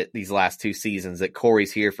head with it these last 2 seasons that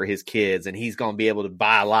Corey's here for his kids and he's going to be able to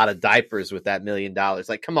buy a lot of diapers with that $1 million.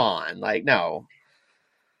 Like, come on. Like, no.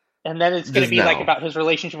 And then it's going to be about his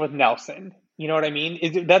relationship with Nelson. You know what I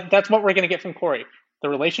mean? That's what we're going to get from Corey. The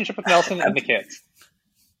relationship with Nelson and the kids.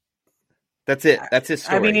 That's it. That's his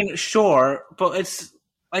story. I mean, sure, but it's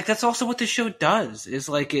that's also what the show does. Is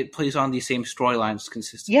it plays on these same storylines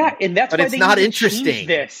consistently. Yeah, and that's why it's not interesting.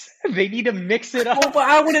 This they need to mix it up. Well, but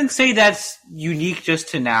I wouldn't say that's unique just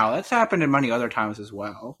to now. That's happened in many other times as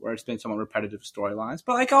well, where it's been somewhat repetitive storylines.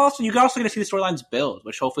 But you also get to see the storylines build,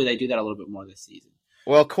 which hopefully they do that a little bit more this season.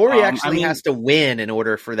 Well, Corey actually has to win in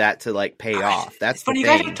order for that to pay off. That's funny. You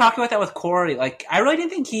guys are talking about that with Corey. I really didn't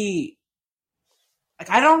think he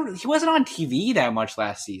wasn't on TV that much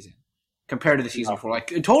last season compared to the season before.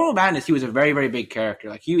 In Total Madness, he was a very, very big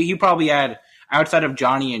character. He probably had, outside of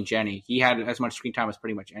Johnny and Jenny, he had as much screen time as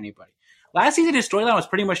pretty much anybody. Last season, his storyline was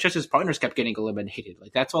pretty much just his partners kept getting eliminated.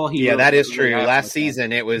 That's all he. Yeah, that is true. Last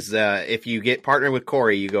season, it was if you get partnered with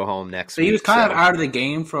Corey, you go home next week. He was kind of out of the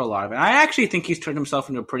game for a lot of it. I actually think he's turned himself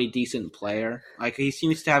into a pretty decent player. He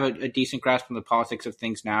seems to have a decent grasp on the politics of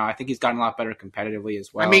things now. I think he's gotten a lot better competitively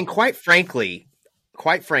as well. I mean, quite frankly,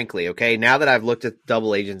 okay, now that I've looked at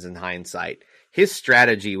Double Agents in hindsight, his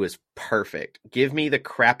strategy was perfect. Give me the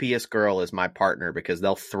crappiest girl as my partner because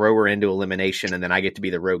they'll throw her into elimination and then I get to be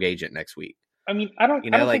the rogue agent next week. I mean, I don't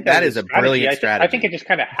think that is a brilliant strategy. I think it just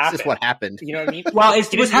kind of happened. This is what happened. You know what I mean? Well,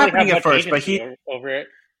 it was happening at first, but over it.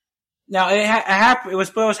 Now it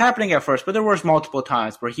was happening at first, but there was multiple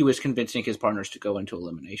times where he was convincing his partners to go into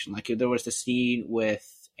elimination. Like there was the scene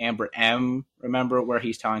with Amber M. Remember where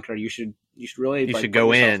he's telling her you should really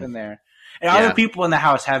go in there. And other people in the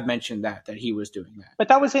house have mentioned that he was doing that. But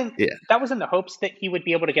that was in the hopes that he would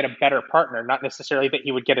be able to get a better partner, not necessarily that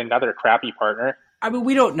he would get another crappy partner. I mean,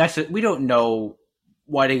 we don't know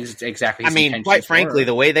what exactly. I mean, quite frankly,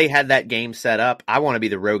 the way they had that game set up, I want to be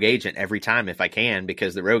the rogue agent every time if I can,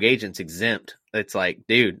 because the rogue agent's exempt. It's like,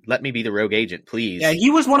 dude, let me be the rogue agent, please. Yeah, he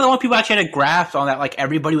was one of the only people actually had a grasp on that. Like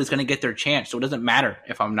everybody was going to get their chance, so it doesn't matter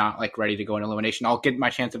if I'm not like ready to go in elimination. I'll get my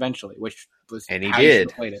chance eventually, which was and he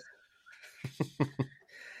did.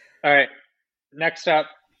 All right, next up,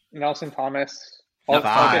 Nelson Thomas.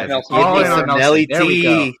 Five. Nelson. Give me some Nelly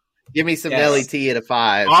T. Give me some Nelly T at a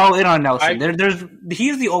 5. All in on Nelson.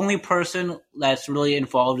 He's the only person that's really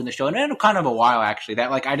involved in the show, and in kind of a while actually. That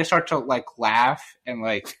like I just start to like laugh and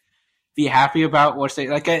like be happy about what's they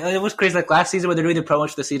like. It was crazy. Like last season when they're doing the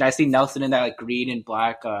promos for the season, I see Nelson in that like green and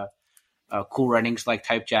black, Cool Runnings like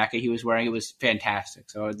type jacket he was wearing. It was fantastic.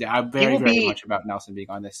 So I'm very much about Nelson being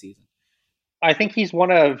on this season. I think he's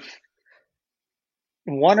one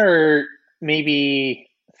or maybe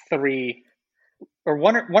 3. Or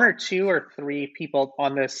one or 2 or 3 people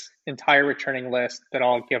on this entire returning list that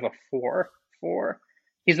I'll give a 4 for.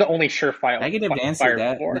 He's the only surefire. Negative Nancy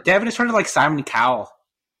that. Devin is sort of like Simon Cowell.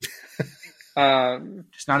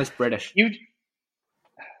 Just not as British.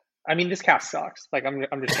 I mean, this cast sucks. Like I'm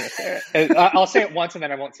just gonna say it. I'll say it once and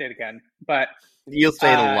then I won't say it again. But you'll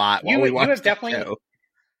say it a lot. You have definitely.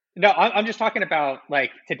 No, I'm just talking about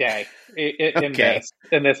like today in this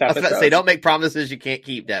episode. I was about to say, don't make promises you can't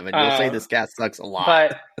keep, Devin. You'll say this cast sucks a lot.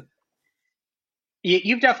 But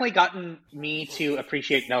you've definitely gotten me to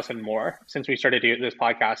appreciate Nelson more since we started doing this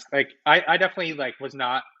podcast. Like I definitely like was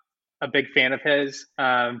not a big fan of his,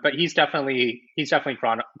 but he's definitely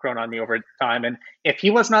grown on me over time. And if he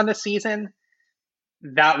wasn't on this season,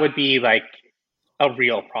 that would be like a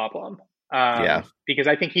real problem. Because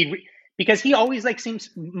I think because he always like seems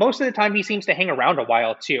most of the time he seems to hang around a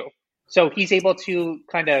while too. So he's able to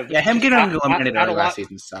kind of him getting eliminated last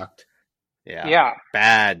season sucked. Yeah.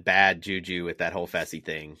 Bad juju with that whole Fessy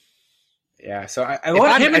thing. Yeah, so I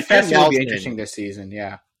want him and Fessy will be interesting this season,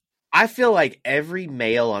 yeah. I feel like every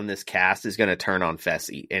male on this cast is going to turn on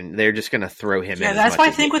Fessy, and they're just going to throw him in. Yeah, that's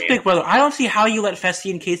my thing with Big Brother. I don't see how you let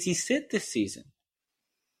Fessy and Casey sit this season.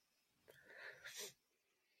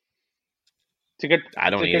 It's a good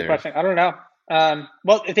question. I don't know.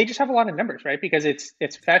 Well, they just have a lot of numbers, right? Because it's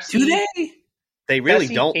Fessy. Do they? They really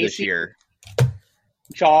Fessy, don't Casey, this year.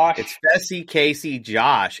 Josh. It's Fessy, Casey,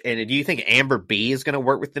 Josh. And do you think Amber B is going to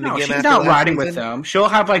work with them again? She's not riding with them. She'll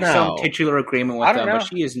have like some titular agreement with them, but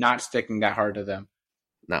she is not sticking that hard to them.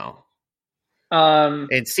 No. And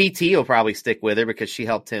CT will probably stick with her because she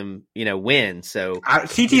helped him, win. So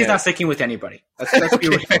CT is not sticking with anybody. That's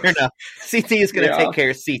okay, fair enough. CT is going to take care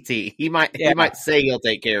of CT. He might say he'll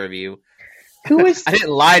take care of you. I didn't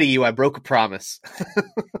lie to you. I broke a promise.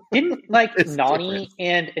 Didn't Nany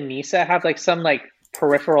and Aneesa have like some like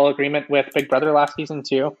peripheral agreement with Big Brother last season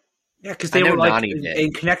too? Yeah, because they were like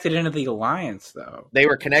connected into the alliance, though. They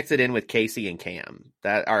were connected in with Casey and Cam.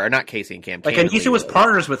 Or not Casey and Cam. Like Aneesa was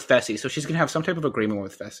partners with Fessy, so she's gonna have some type of agreement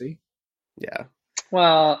with Fessy. Yeah.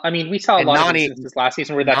 Well, I mean, we saw a lot of instances last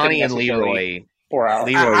season where that Nany and Leroy.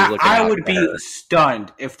 I would be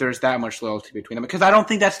stunned if there's that much loyalty between them because I don't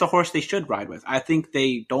think that's the horse they should ride with. I think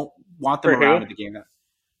they don't want them around in the game.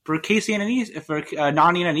 For Casey and Aneesa, for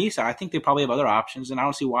Nany and Aneesa, I think they probably have other options, and I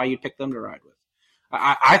don't see why you'd pick them to ride with.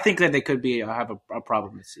 I think that they could have a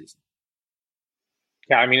problem this season.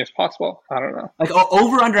 Yeah, I mean, it's possible. I don't know. Like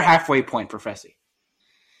over under halfway point for Fessy.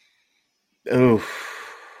 Ooh.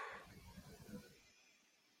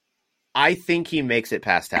 I think he makes it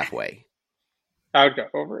past halfway. I would go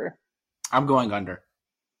over. I'm going under.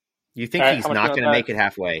 You think he's not going to make it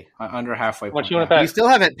halfway? Under halfway point. You still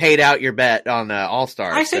haven't paid out your bet on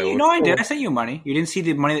All-Stars. I said, I did. I sent you money. You didn't see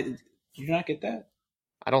the money. Did you not get that?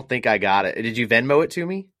 I don't think I got it. Did you Venmo it to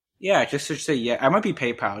me? Yeah, just to say yeah. I might be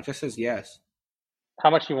PayPal. It just says yes.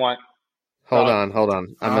 How much you want? Hold on.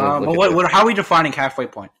 I'm gonna how are we defining halfway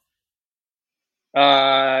point?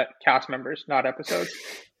 Cast members, not episodes.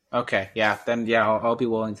 Okay, yeah. Then yeah, I'll be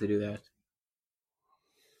willing to do that.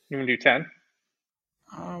 You want to do 10?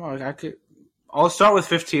 I could. I'll start with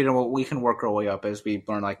 15, and we can work our way up as we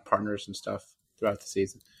learn like partners and stuff throughout the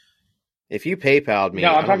season. If you PayPal'd me,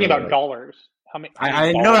 no, I'm talking about dollars. How many?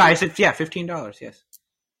 I know. I said $15. Yes.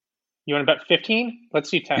 You want to bet 15? Let's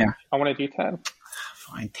do 10. Yeah. I want to do 10.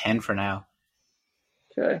 Fine, 10 for now.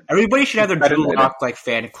 Okay. Everybody should have their Drew Lock like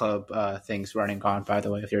fan club things running on. By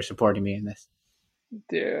the way, if you're supporting me in this,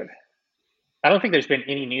 dude, I don't think there's been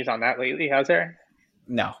any news on that lately, has there?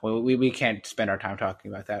 No, we can't spend our time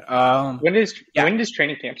talking about that. When does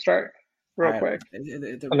training camp start? Real quick.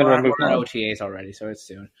 We're on OTAs already, so it's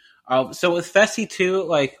soon. So with Fessy too,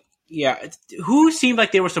 like, yeah, who seemed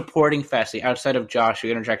like they were supporting Fessy outside of Josh, who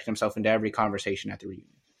interjected himself into every conversation at the reunion?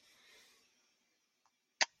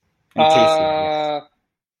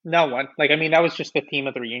 No one. Like, I mean, that was just the theme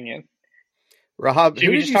of the reunion. Rob,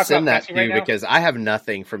 who did you send that to? Right, because I have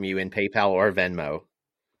nothing from you in PayPal or Venmo.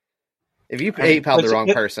 If you PayPal the wrong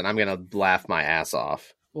person, I'm going to laugh my ass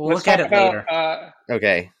off. We'll look at it later.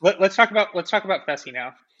 Okay. Let's talk about Fessy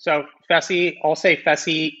now. So Fessy, I'll say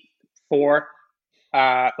Fessy 4.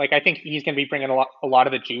 Like, I think he's going to be bringing a lot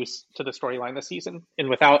of the juice to the storyline this season, and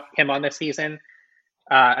without him on this season,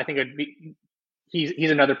 I think it would be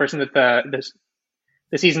he's another person that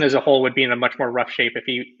the season as a whole would be in a much more rough shape if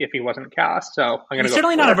he wasn't cast. So I'm going to He's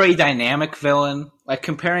certainly not a very dynamic villain. Like,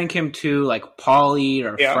 comparing him to like Paulie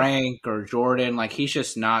or Frank or Jordan, like, he's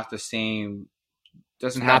just not the same.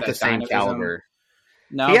 Doesn't have the same caliber.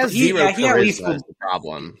 No, he has zero charisma is the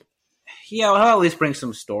problem. Yeah, well, he'll at least bring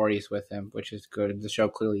some stories with him, which is good. The show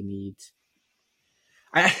clearly needs.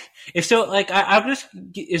 Is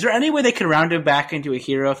there any way they could round him back into a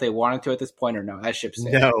hero if they wanted to at this point, or no? That ship's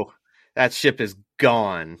sailed. No, that ship is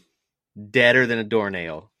gone, deader than a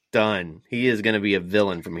doornail. Done. He is going to be a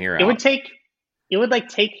villain from here out. It would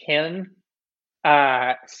take him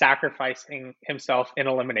sacrificing himself in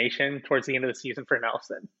elimination towards the end of the season for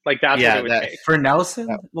Nelson. Like, that's what it would take. For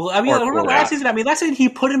Nelson? Well, I mean, last season, last season he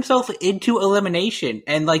put himself into elimination,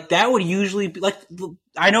 and like that would usually be like,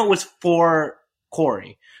 I know it was for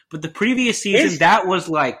Corey, but the previous season that was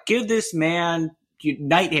like, give this man,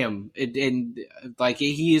 unite him, and like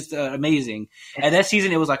he is amazing. And that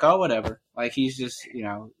season it was like, oh, whatever. Like, he's just,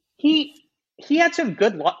 He had some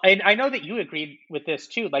good and I know that you agreed with this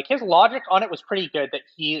too. Like, his logic on it was pretty good that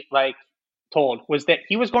he told was that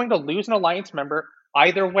he was going to lose an alliance member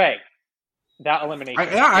either way. That elimination.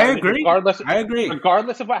 I agree.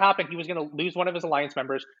 Regardless of what happened, he was going to lose one of his alliance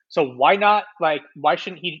members. So why not? Why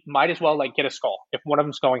shouldn't he? Might as well get a skull if one of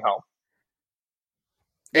them's going home.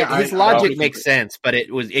 His logic makes sense, but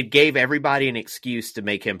it gave everybody an excuse to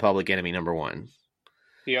make him public enemy number one.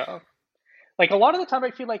 Yeah. Like, a lot of the time,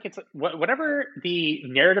 I feel like it's whatever the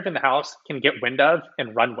narrative in the house can get wind of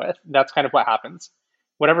and run with. That's kind of what happens.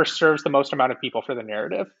 Whatever serves the most amount of people for the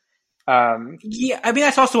narrative. Yeah, I mean,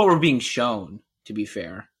 that's also what we're being shown, to be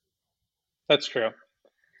fair. That's true.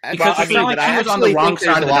 Because it's not like he was on the wrong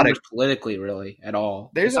side of the numbers politically, really, at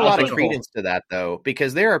all. There's a lot of credence to that, though,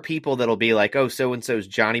 because there are people that'll be like, oh, so-and-so's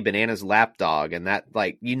Johnny Bananas lapdog, and that,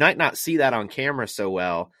 you might not see that on camera so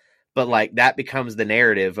well, but that becomes the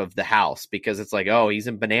narrative of the house, because it's like, oh, he's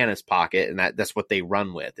in Banana's pocket, and that's what they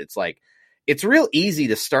run with. It's like, it's real easy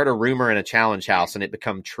to start a rumor in a challenge house and it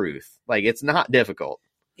become truth. It's not difficult.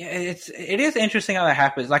 Yeah, it is interesting how that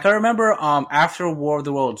happens. Like, I remember after War of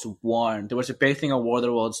the Worlds 1, there was a big thing on War of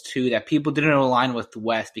the Worlds 2 that people didn't align with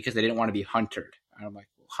West because they didn't want to be Huntered. And I'm like,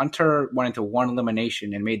 Hunter went into one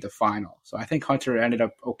elimination and made the final. So I think Hunter ended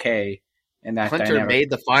up okay. Hunter made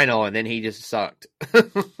the final, and then he just sucked.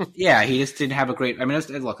 Yeah, he just didn't have a great. I mean,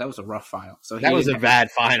 that was a rough final. So that was a bad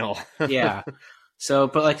final. Yeah. So,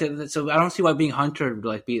 but so I don't see why being Hunter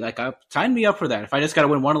would be sign me up for that. If I just got to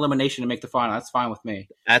win one elimination to make the final, that's fine with me.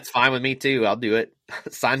 That's fine with me too. I'll do it.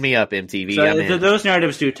 Sign me up, MTV. So those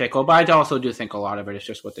narratives do tickle, but I also do think a lot of it is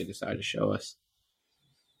just what they decide to show us.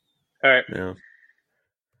 All right. Yeah.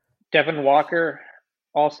 Devin Walker,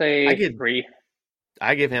 I'll say 3.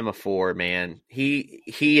 I give him a 4, man. He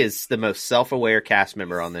is the most self-aware cast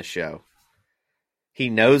member on this show. He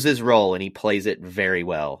knows his role, and he plays it very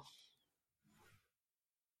well.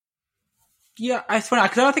 Yeah, it's funny,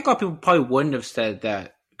 because I don't think a lot of people probably wouldn't have said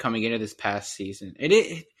that coming into this past season.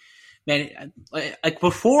 Man,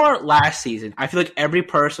 before last season, I feel like every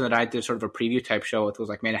person that I did sort of a preview type show with was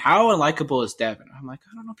like, man, how unlikable is Devin? I'm like,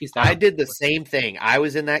 I don't know if he's that. I did the same thing. I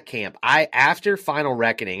was in that camp. After Final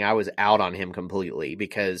Reckoning, I was out on him completely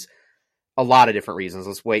because a lot of different reasons.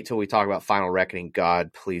 Let's wait till we talk about Final Reckoning.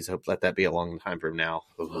 God, please let that be a long time from now.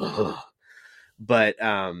 But,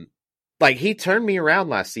 he turned me around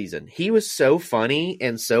last season. He was so funny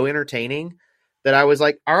and so entertaining that I was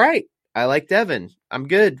like, all right, I like Devin. I'm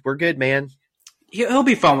good. We're good, man. He'll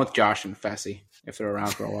be fun with Josh and Fessy if they're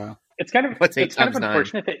around for a while. It's kind of unfortunate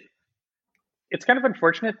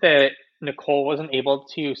that Nicole wasn't able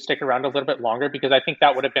to stick around a little bit longer, because I think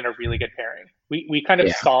that would have been a really good pairing. We kind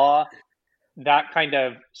of saw that kind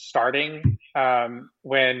of starting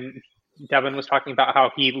when Devin was talking about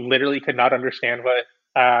how he literally could not understand what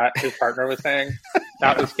his partner was saying.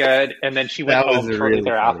 That was good. And then she went home shortly really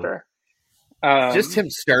thereafter. Just him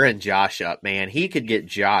stirring Josh up, man. He could get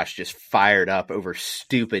Josh just fired up over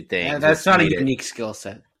stupid things. Yeah, that's not a unique skill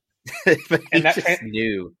set. But he just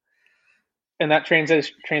knew. And that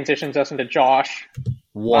transitions us into Josh.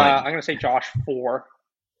 1. I'm going to say Josh 4.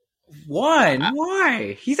 1?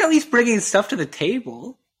 Why? He's at least bringing stuff to the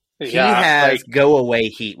table. He has go away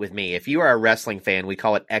heat with me. If you are a wrestling fan, we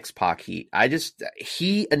call it X-Pac heat.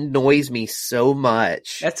 He annoys me so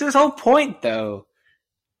much. That's his whole point, though.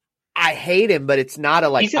 I hate him, but it's not a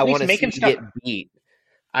I want to see him get beat.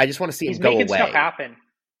 I just want to see him go away. He's making stuff happen.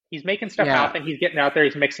 He's making stuff happen. He's getting out there.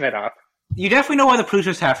 He's mixing it up. You definitely know why the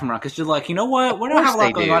producers have him on, because you're like, you know what? We don't have a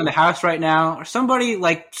lot going on in the house right now. Or somebody,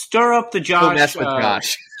 stir up the Josh. Go mess with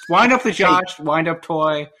Josh. Wind up the Josh, wind up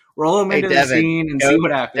Toy, roll him into the scene and see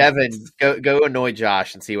what happens. Devin, go annoy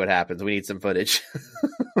Josh and see what happens. We need some footage.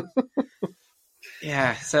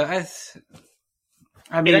 Yeah, so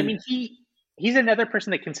he's another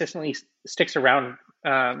person that consistently sticks around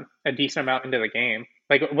a decent amount into the game.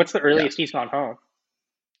 What's the earliest he's gone home?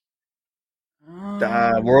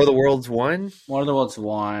 War of the Worlds 1? War of the Worlds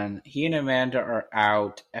 1. He and Amanda are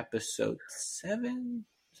out episode 7?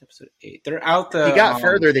 Episode 8. They're out He got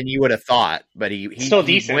further than you would have thought, but he still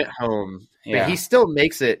decent. Went home. Yeah. But he still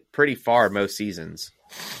makes it pretty far most seasons.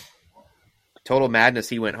 Total Madness,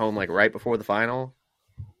 he went home right before the final.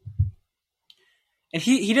 And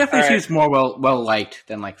he definitely seems more well liked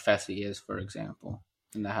than Fessy is, for example,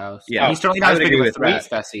 in the house. Yeah, he's certainly not as big of a threat as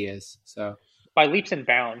Fessy is. So by leaps and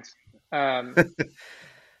bounds. All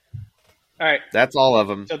right, that's all of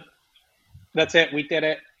them. So that's it. We did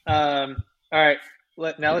it. All right,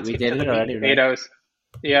 let's get to the potatoes.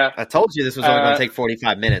 Right? Yeah, I told you this was only going to take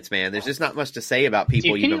 45 minutes, man. There's just not much to say about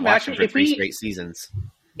people you've been watching for 3 straight seasons.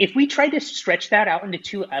 If we tried to stretch that out into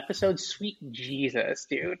 2 episodes, sweet Jesus,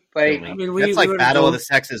 dude! That's like Battle of the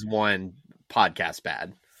Sexes 1 podcast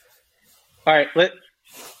bad. All right,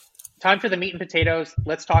 time for the meat and potatoes.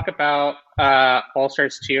 Let's talk about All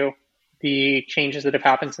Stars 2. The changes that have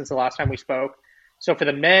happened since the last time we spoke. So for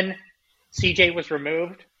the men, CJ was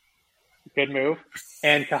removed. Good move.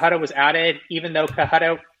 And Kahuta was added, even though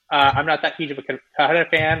Kahuta, I'm not that huge of a Kahuta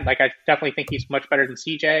fan. I definitely think he's much better than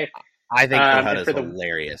CJ. I think Kahuta's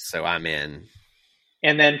hilarious, so I'm in.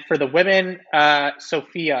 And then for the women,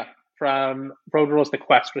 Sophia from Road Rules The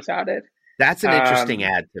Quest was added. That's an interesting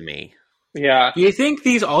add to me. Yeah. Do you think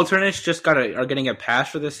these alternates just are getting a pass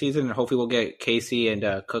for this season, and hopefully we'll get Casey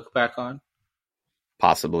and Cook back on?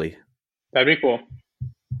 Possibly. That'd be cool.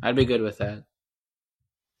 I'd be good with that.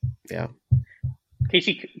 Yeah.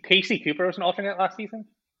 Casey Cooper was an alternate last season?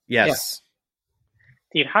 Yes.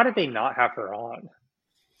 Yeah. Dude, how did they not have her on?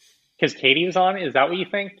 Because Katie was on? Is that what you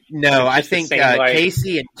think? No, I think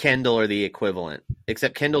Casey and Kendall are the equivalent,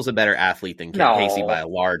 except Kendall's a better athlete than Casey by a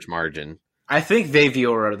large margin. I think they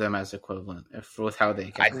view them as equivalent with how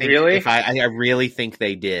they. Really? I really think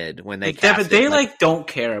they did when they. They don't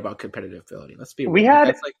care about competitiveness. Let's be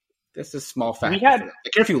real. That's a small factor. They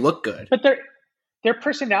care if you look good, but their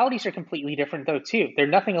personalities are completely different though too. They're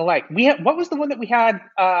nothing alike. What was the one that we had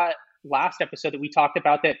last episode that we talked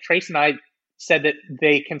about that Trace and I said that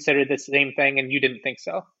they considered the same thing and you didn't think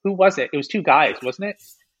so? Who was it? It was 2 guys, wasn't it?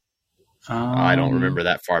 I don't remember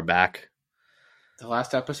that far back. The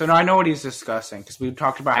last episode? No, I know what he's discussing because we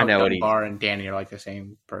talked about how Dunbar and Danny are the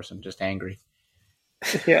same person, just angry.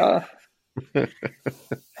 Yeah.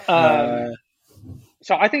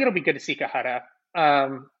 So I think it'll be good to see Kahuta.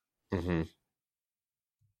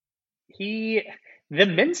 The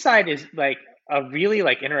men's side is a really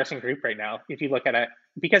interesting group right now if you look at it,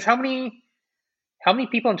 because how many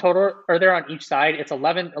people in total are there on each side? It's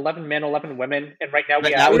 11 men, 11 women, and right now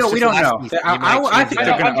we don't know. I think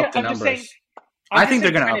they're going to up the numbers. I think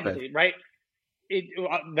they're going to up it. Right?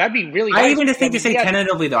 That'd be really nice. I even think to say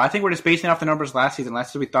tentatively, though. I think we're just basing off the numbers last season. Last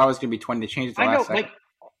season we thought it was going to be 20 to change the last season.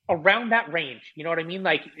 Around that range. You know what I mean?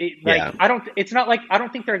 I don't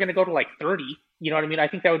think they're going to go to 30. You know what I mean? I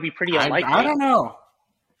think that would be pretty unlikely. I don't know.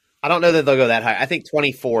 I don't know that they'll go that high. I think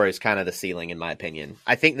 24 is kind of the ceiling, in my opinion.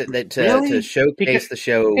 I think that to showcase the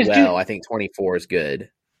show I think 24 is good.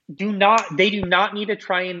 They do not need to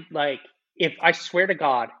try and if I swear to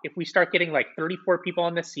God, if we start getting 34 people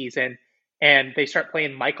on this season and they start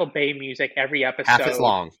playing Michael Bay music every episode, half as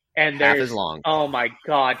long, oh my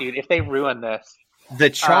God, dude! If they ruin this, the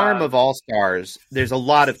charm of All Stars, there's a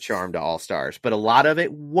lot of charm to All Stars, but a lot of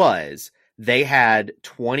it was they had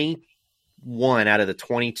 21 out of the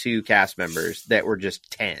 22 cast members that were just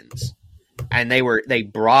 10s, and they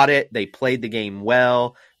brought it. They played the game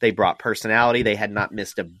well. They brought personality. They had not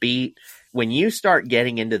missed a beat. When you start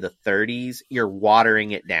getting into the 30s, you're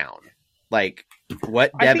watering it down. Like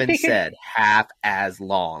what Devin said, half as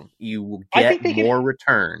long. You will get more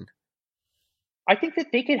return. I think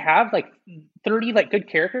that they could have like 30 like good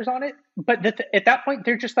characters on it, but at that point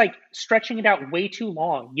they're just like stretching it out way too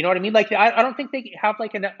long. You know what I mean? Like I don't think they have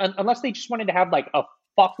like unless they just wanted to have like a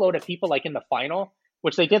fuckload of people like in the final,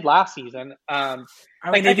 which they did last season. I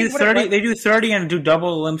mean, they do 30. They do 30 and do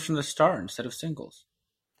double limbs from the start instead of singles.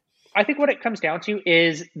 I think what it comes down to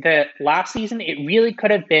is that last season it really could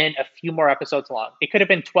have been a few more episodes long. It could have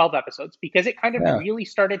been 12 episodes because it kind of really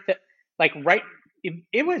started to like right.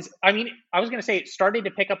 It was, I mean, I was going to say it started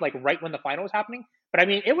to pick up like right when the final was happening, but I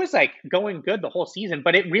mean, it was like going good the whole season,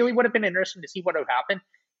 but it really would have been interesting to see what would happen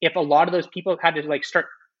if a lot of those people had to like start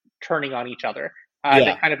turning on each other.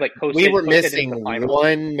 That kind of like we were missing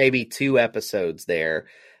one, maybe 2 episodes there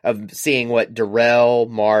of seeing what Darrell,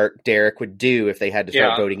 Mark, Derek would do if they had to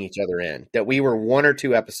start voting each other in. That we were 1 or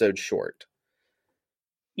 2 episodes short.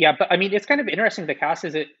 Yeah, but I mean, it's kind of interesting. The cast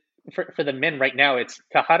is it for the men right now. It's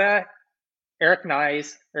Kahara, Eric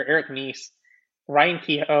Neiss, Ryan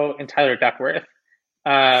Kehoe, and Tyler Duckworth.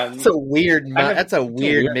 That's a weird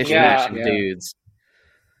mishmash of dudes.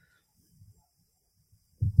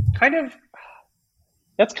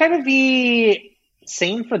 That's kind of the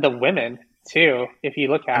same for the women too, if you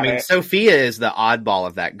look at it. Sophia is the oddball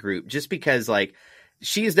of that group, just because like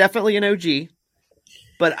she is definitely an OG,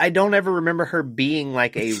 but I don't ever remember her being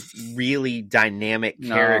like a really dynamic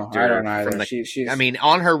character. I don't either. She's... I mean,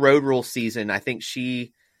 on her Road Rule season, I think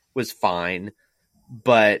she was fine,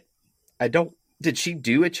 but I don't. Did she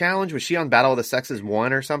do a challenge? Was she on Battle of the Sexes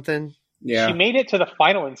 1 or something? Yeah, she made it to the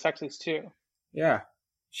final in Sexes 2. Yeah,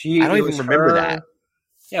 I don't even remember that.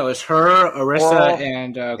 Yeah, it was her, Arissa,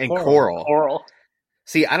 and Coral. Coral.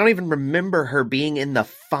 See, I don't even remember her being in the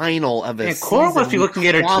final of a season. Coral must be looking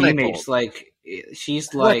at her teammates like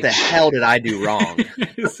she's like, what the hell did I do wrong?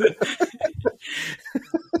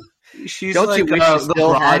 She's don't like you wish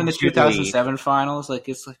LeBron in the 2007 finals. Like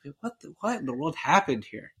it's like what in the world happened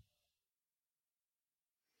here?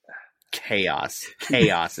 Chaos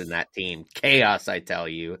in that team. Chaos, I tell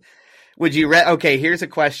you. Would you okay, here's a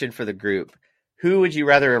question for the group. Who would you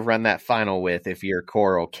rather have run that final with if you're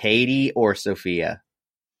Coral, Katie or Sophia?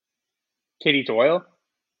 Katie Doyle?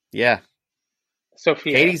 Yeah.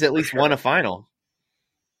 Sophia. Katie's at least won a final.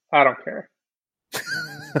 I don't care.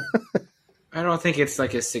 I don't think it's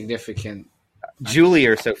like a significant. Julie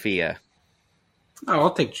or Sophia? Oh,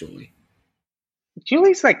 I'll take Julie.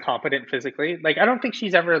 Julie's like competent physically. Like I don't think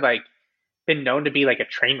she's ever like been known to be like a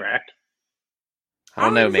train wreck. I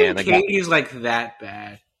don't know, man. Katie's like that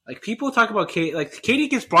bad. Like people talk about Katie, like Katie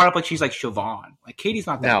gets brought up like she's like Siobhan. Like Katie's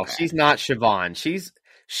not that bad. No, she's not Siobhan.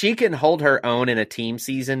 She can hold her own in a team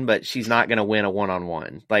season, but she's not going to win a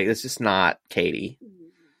 1-on-1. Like it's just not Katie.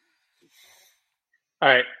 All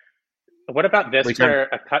right. What about this for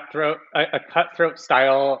a cutthroat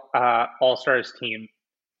style All-Stars team,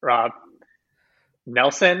 Rob?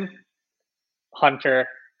 Nelson, Hunter,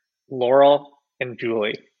 Laurel, and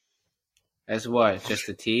Julie. As what? Just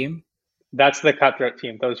the team? That's the cutthroat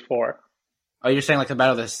team, those 4. Oh, you're saying like the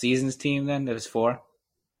Battle of the Seasons team then? There was 4?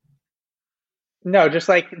 No, just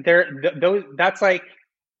like those. That's like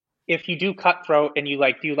if you do cutthroat and you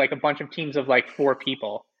like do like a bunch of teams of like 4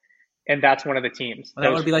 people, and that's one of the teams. Well,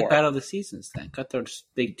 that would be 4. Like Battle of the Seasons then. Cutthroat's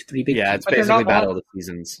 3 big teams. It's basically Battle of the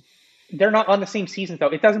Seasons. They're not on the same season though.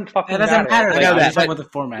 It doesn't fucking matter. I know that. But the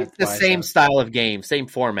format. It's the same style of game, same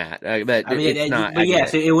format. But I mean, it's not. But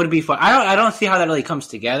yes, it would be fun. I don't see how that really comes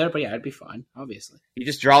together. But yeah, it'd be fun. Obviously, you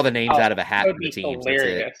just draw the names out of a hat for the teams.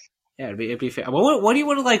 Hilarious. That's it. Yeah, it'd be fair. Well, what do you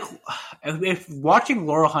want to like? If watching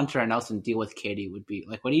Laurel, Hunter, and Nelson deal with Katie would be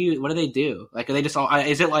like, what do they do? Like, are they just all?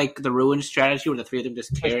 Is it like the ruined strategy where the 3 of them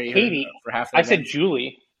just carry Katie for half? I said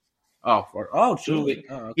Julie. Julie. Oh,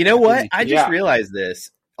 okay. You know what? I just realized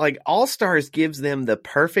this. Like All Stars gives them the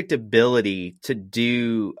perfect ability to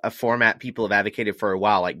do a format people have advocated for a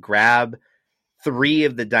while. Like grab 3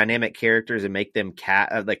 of the dynamic characters and make them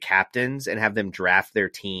the captains and have them draft their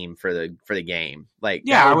team for the game. Like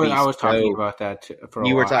I was talking about that too, for a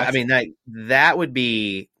you while. Were talking. I mean that would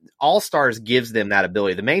be All Stars gives them that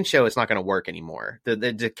ability. The main show is not going to work anymore.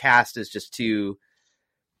 The cast is just too.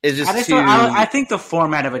 I think the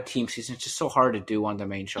format of a team season is just so hard to do on the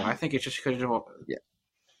main show. I think it's just because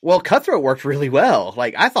Well, Cutthroat worked really well.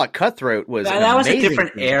 Like I thought Cutthroat was that was a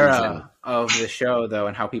different era of the show though,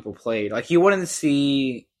 and how people played. Like you wouldn't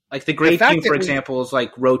see like the great team, for example, is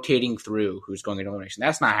like rotating through who's going into elimination.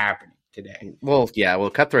 That's not happening today. Well,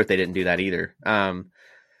 Cutthroat they didn't do that either.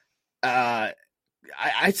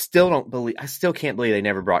 I still can't believe they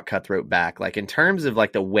never brought Cutthroat back. Like, in terms of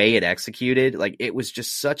like the way it executed, like it was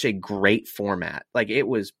just such a great format. Like, it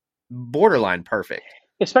was borderline perfect.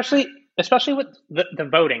 Especially with the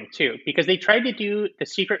voting too, because they tried to do the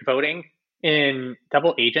secret voting in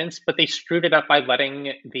Double Agents, but they screwed it up by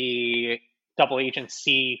letting the double agents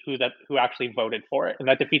see who actually voted for it, and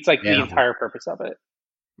that defeats like the entire purpose of it.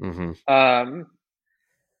 Mm-hmm.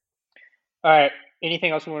 All right.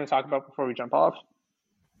 Anything else we want to talk about before we jump off?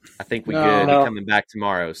 I think we good. We're coming back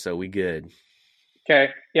tomorrow, so we good.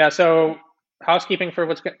 Okay. Yeah. So housekeeping for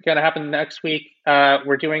what's going to happen next week.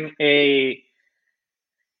 We're doing a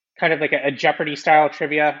kind of like a Jeopardy style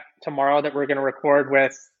trivia tomorrow that we're going to record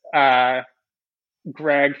with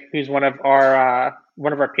Greg, who's one of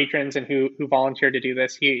our patrons and who volunteered to do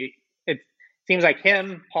this. It seems like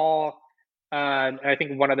him, Paul, and I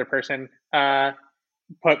think one other person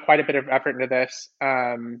put quite a bit of effort into this.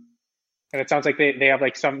 And it sounds like they have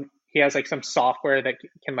like he has like some software that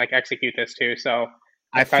can like execute this too. So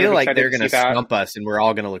I feel like they're going to stump us and we're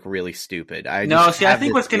all going to look really stupid. I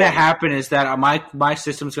think what's going to happen is that my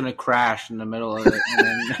system's going to crash in the middle of it. And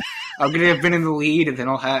then I'm going to have been in the lead and then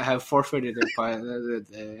I'll have forfeited it by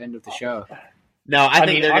the end of the show. No, I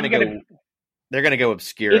think they're going to go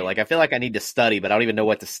obscure. Like, I feel like I need to study, but I don't even know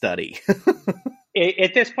what to study.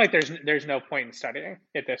 At this point, there's no point in studying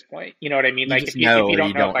at this point. You know what I mean? Like, if you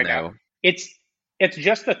don't know. It's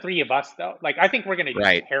just the three of us, though. Like, I think we're going to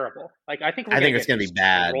do terrible. Like, I think it's going to be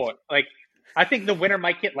bad. Like, I think the winner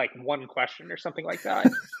might get like one question or something like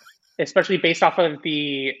that, especially based off of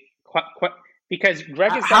the because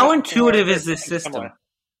Greg is. How intuitive is this system?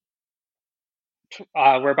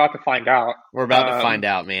 We're about to find out. We're about to find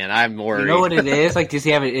out, man. I'm worried. You know what it is? Like, does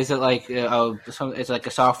he have it? Is it like it's like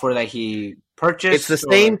a software that he purchased? It's the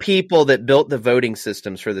same people that built the voting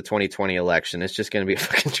systems for the 2020 election. It's just going to be a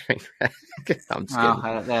fucking train wreck. I'm just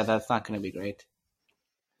kidding. That's not going to be great.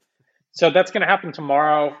 So that's going to happen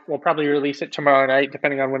tomorrow. We'll probably release it tomorrow night,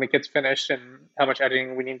 depending on when it gets finished and how much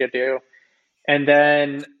editing we need to do. And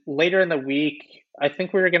then later in the week, I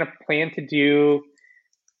think we were going to plan to do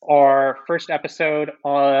our first episode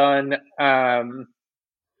on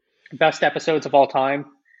best episodes of all time.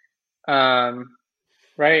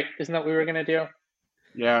 Right? Isn't that what we were going to do?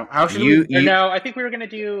 Yeah. How should we? No, I think we were going to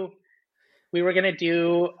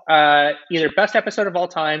do either best episode of all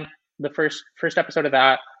time, the first episode of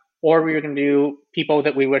that, or we were going to do people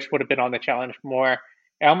that we wish would have been on the challenge more.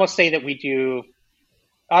 I almost say that we do.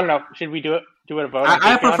 I don't know. Should we do it a vote?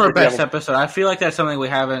 I prefer best episode. I feel like that's something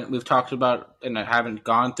we've talked about and haven't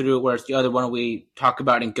gone through, whereas the other one we talk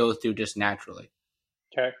about and go through just naturally.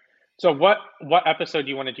 Okay. So what episode do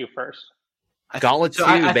you want to do first? Gauntlet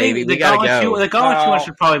 2, baby. We gotta go. The Gauntlet 2 one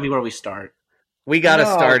should probably be where we start. We gotta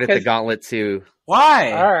start at the Gauntlet 2.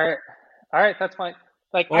 Why? All right, that's fine.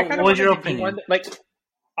 Like, what was your opinion?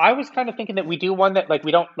 I was kind of thinking that we do one that like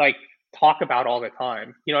we don't like talk about all the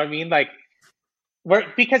time. You know what I mean? Like,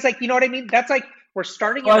 because like, you know what I mean? That's like we're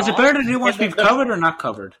starting. Well, is it better to do ones we've covered or not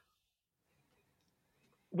covered?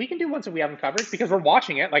 We can do ones that we haven't covered because we're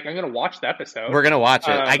watching it. Like, I'm going to watch the episode. We're going to watch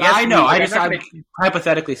it. I know.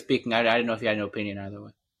 Hypothetically speaking, I didn't know if you had an opinion either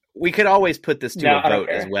way. We could always put this to a vote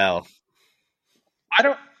as well. I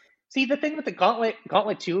don't see the thing with the Gauntlet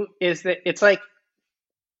 2 is that it's like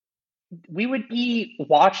we would be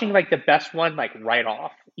watching like the best one like right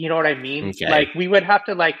off. You know what I mean? Okay. Like we would have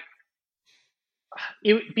to like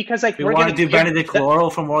because like we're going to do Benedict Laurel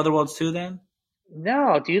from War of the Worlds 2 then.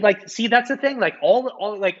 No, dude. Like, see, that's the thing. Like,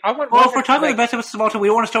 all like, I want. Well, if we're talking about the best episodes of all time, we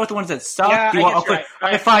want to start with the ones that suck. Yeah,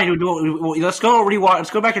 okay, fine. Let's go rewatch.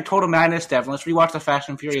 Let's go back to Total Madness, Devin. Let's rewatch the Fast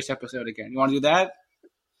and Furious episode again. You want to do that?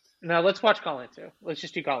 No, let's watch Gauntlet 2. Let's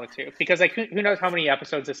just do Gauntlet 2 because, like, who knows how many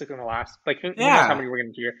episodes this is going to last? Like, who knows how many we're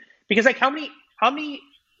going to do here? Because, like, how many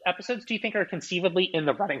episodes do you think are conceivably in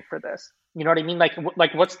the running for this? You know what I mean? Like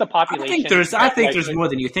what's the population? I think there's more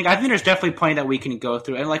than you think. I think there's definitely plenty that we can go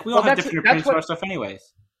through, and like we all have different opinions about stuff, anyways.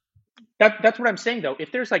 That's what I'm saying, though.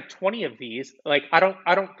 If there's like 20 of these, like I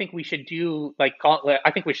don't think we should do like Gauntlet.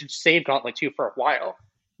 I think we should save Gauntlet 2 for a while.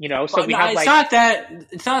 You know, so we have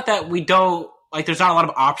it's not that we don't like. There's not a lot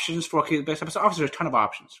of options for what could be the best episode. Obviously, there's a ton of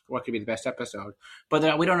options for what could be the best episode,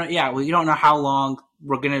 but we don't know. Yeah, we don't know how long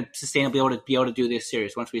we're going to sustainably be able to do this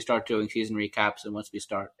series once we start doing season recaps and once we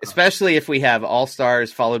start. Especially if we have All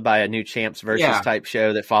Stars followed by a new Champs versus type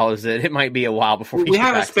show that follows it. It might be a while before we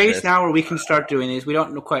have a space now where we can start doing these. We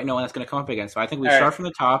don't quite know when that's going to come up again. So I think we start from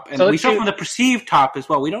the top, and we start from the perceived top as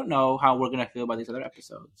well. We don't know how we're going to feel about these other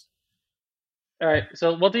episodes. All right,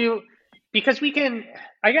 so we'll do because we can.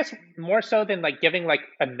 I guess more so than like giving like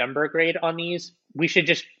a number grade on these, we should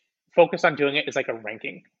just focus on doing it as like a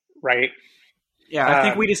ranking, right? Yeah, I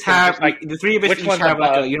think we just have the three of us each have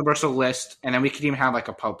like a universal list, and then we could even have like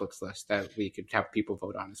a Publix list that we could have people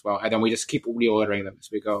vote on as well, and then we just keep reordering them as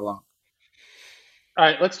we go along. All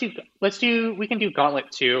right, we can do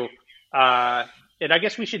Gauntlet 2. And I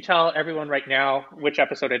guess we should tell everyone right now which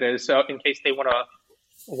episode it is, so in case they want to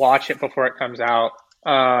watch it before it comes out.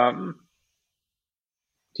 Do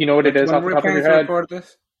you know what it is off the top of your head?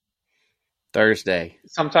 This? Thursday.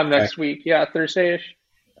 Sometime next week. Yeah, Thursday-ish.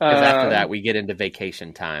 Because after that, we get into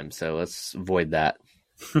vacation time, so let's avoid that.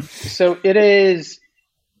 So it's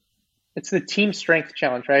the Team Strength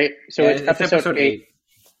Challenge, right? So it's episode 8.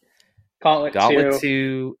 Gauntlet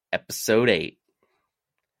 2, episode 8.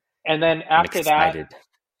 And then after that,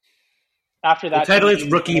 the title is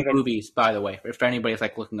Rookie Movies, by the way, if anybody's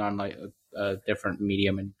like looking on like a different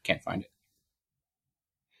medium and can't find it.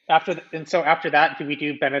 After that, do we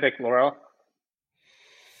do Benedict Laurel?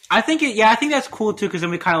 I think that's cool too, because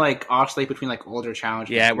then we kind of like oscillate between like older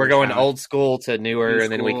challenges. Yeah, we're going old school to newer,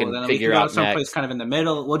 and then we can figure out someplace kind of in the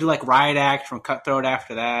middle. We'll do like Riot Act from Cutthroat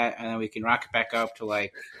after that, and then we can rock it back up to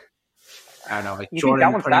like, I don't know, like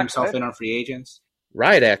Jordan putting himself in on Free Agents.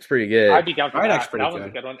 Riot Act's pretty good. I'd be down for Riot Act's pretty good. That was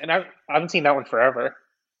a good one, and I haven't seen that one forever.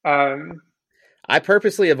 I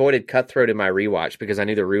purposely avoided Cutthroat in my rewatch because I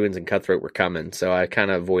knew the Ruins and Cutthroat were coming, so I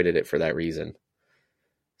kind of avoided it for that reason.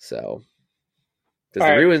 So, because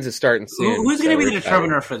the Ruins is starting soon. Who's going to be the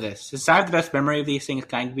determiner for this? Does I have the best memory of these things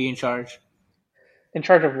kind of be in charge? In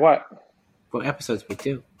charge of what? What episodes we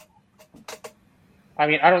do? I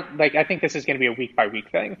mean, I think this is going to be a week by week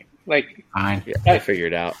thing. Like, fine. Yeah, I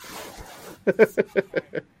figured it out.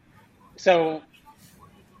 So,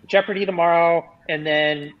 Jeopardy tomorrow, and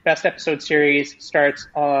then Best Episode Series starts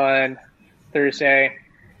on Thursday.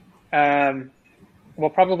 We'll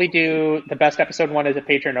probably do the Best Episode one as a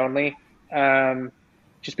patron only,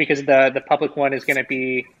 just because the public one is going to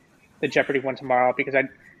be the Jeopardy one tomorrow, because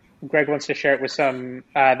Greg wants to share it with the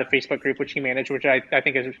Facebook group which he managed, which I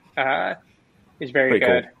think is very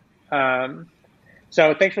good. Cool.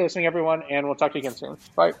 So thanks for listening, everyone, and we'll talk to you again soon.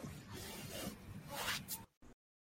 Bye.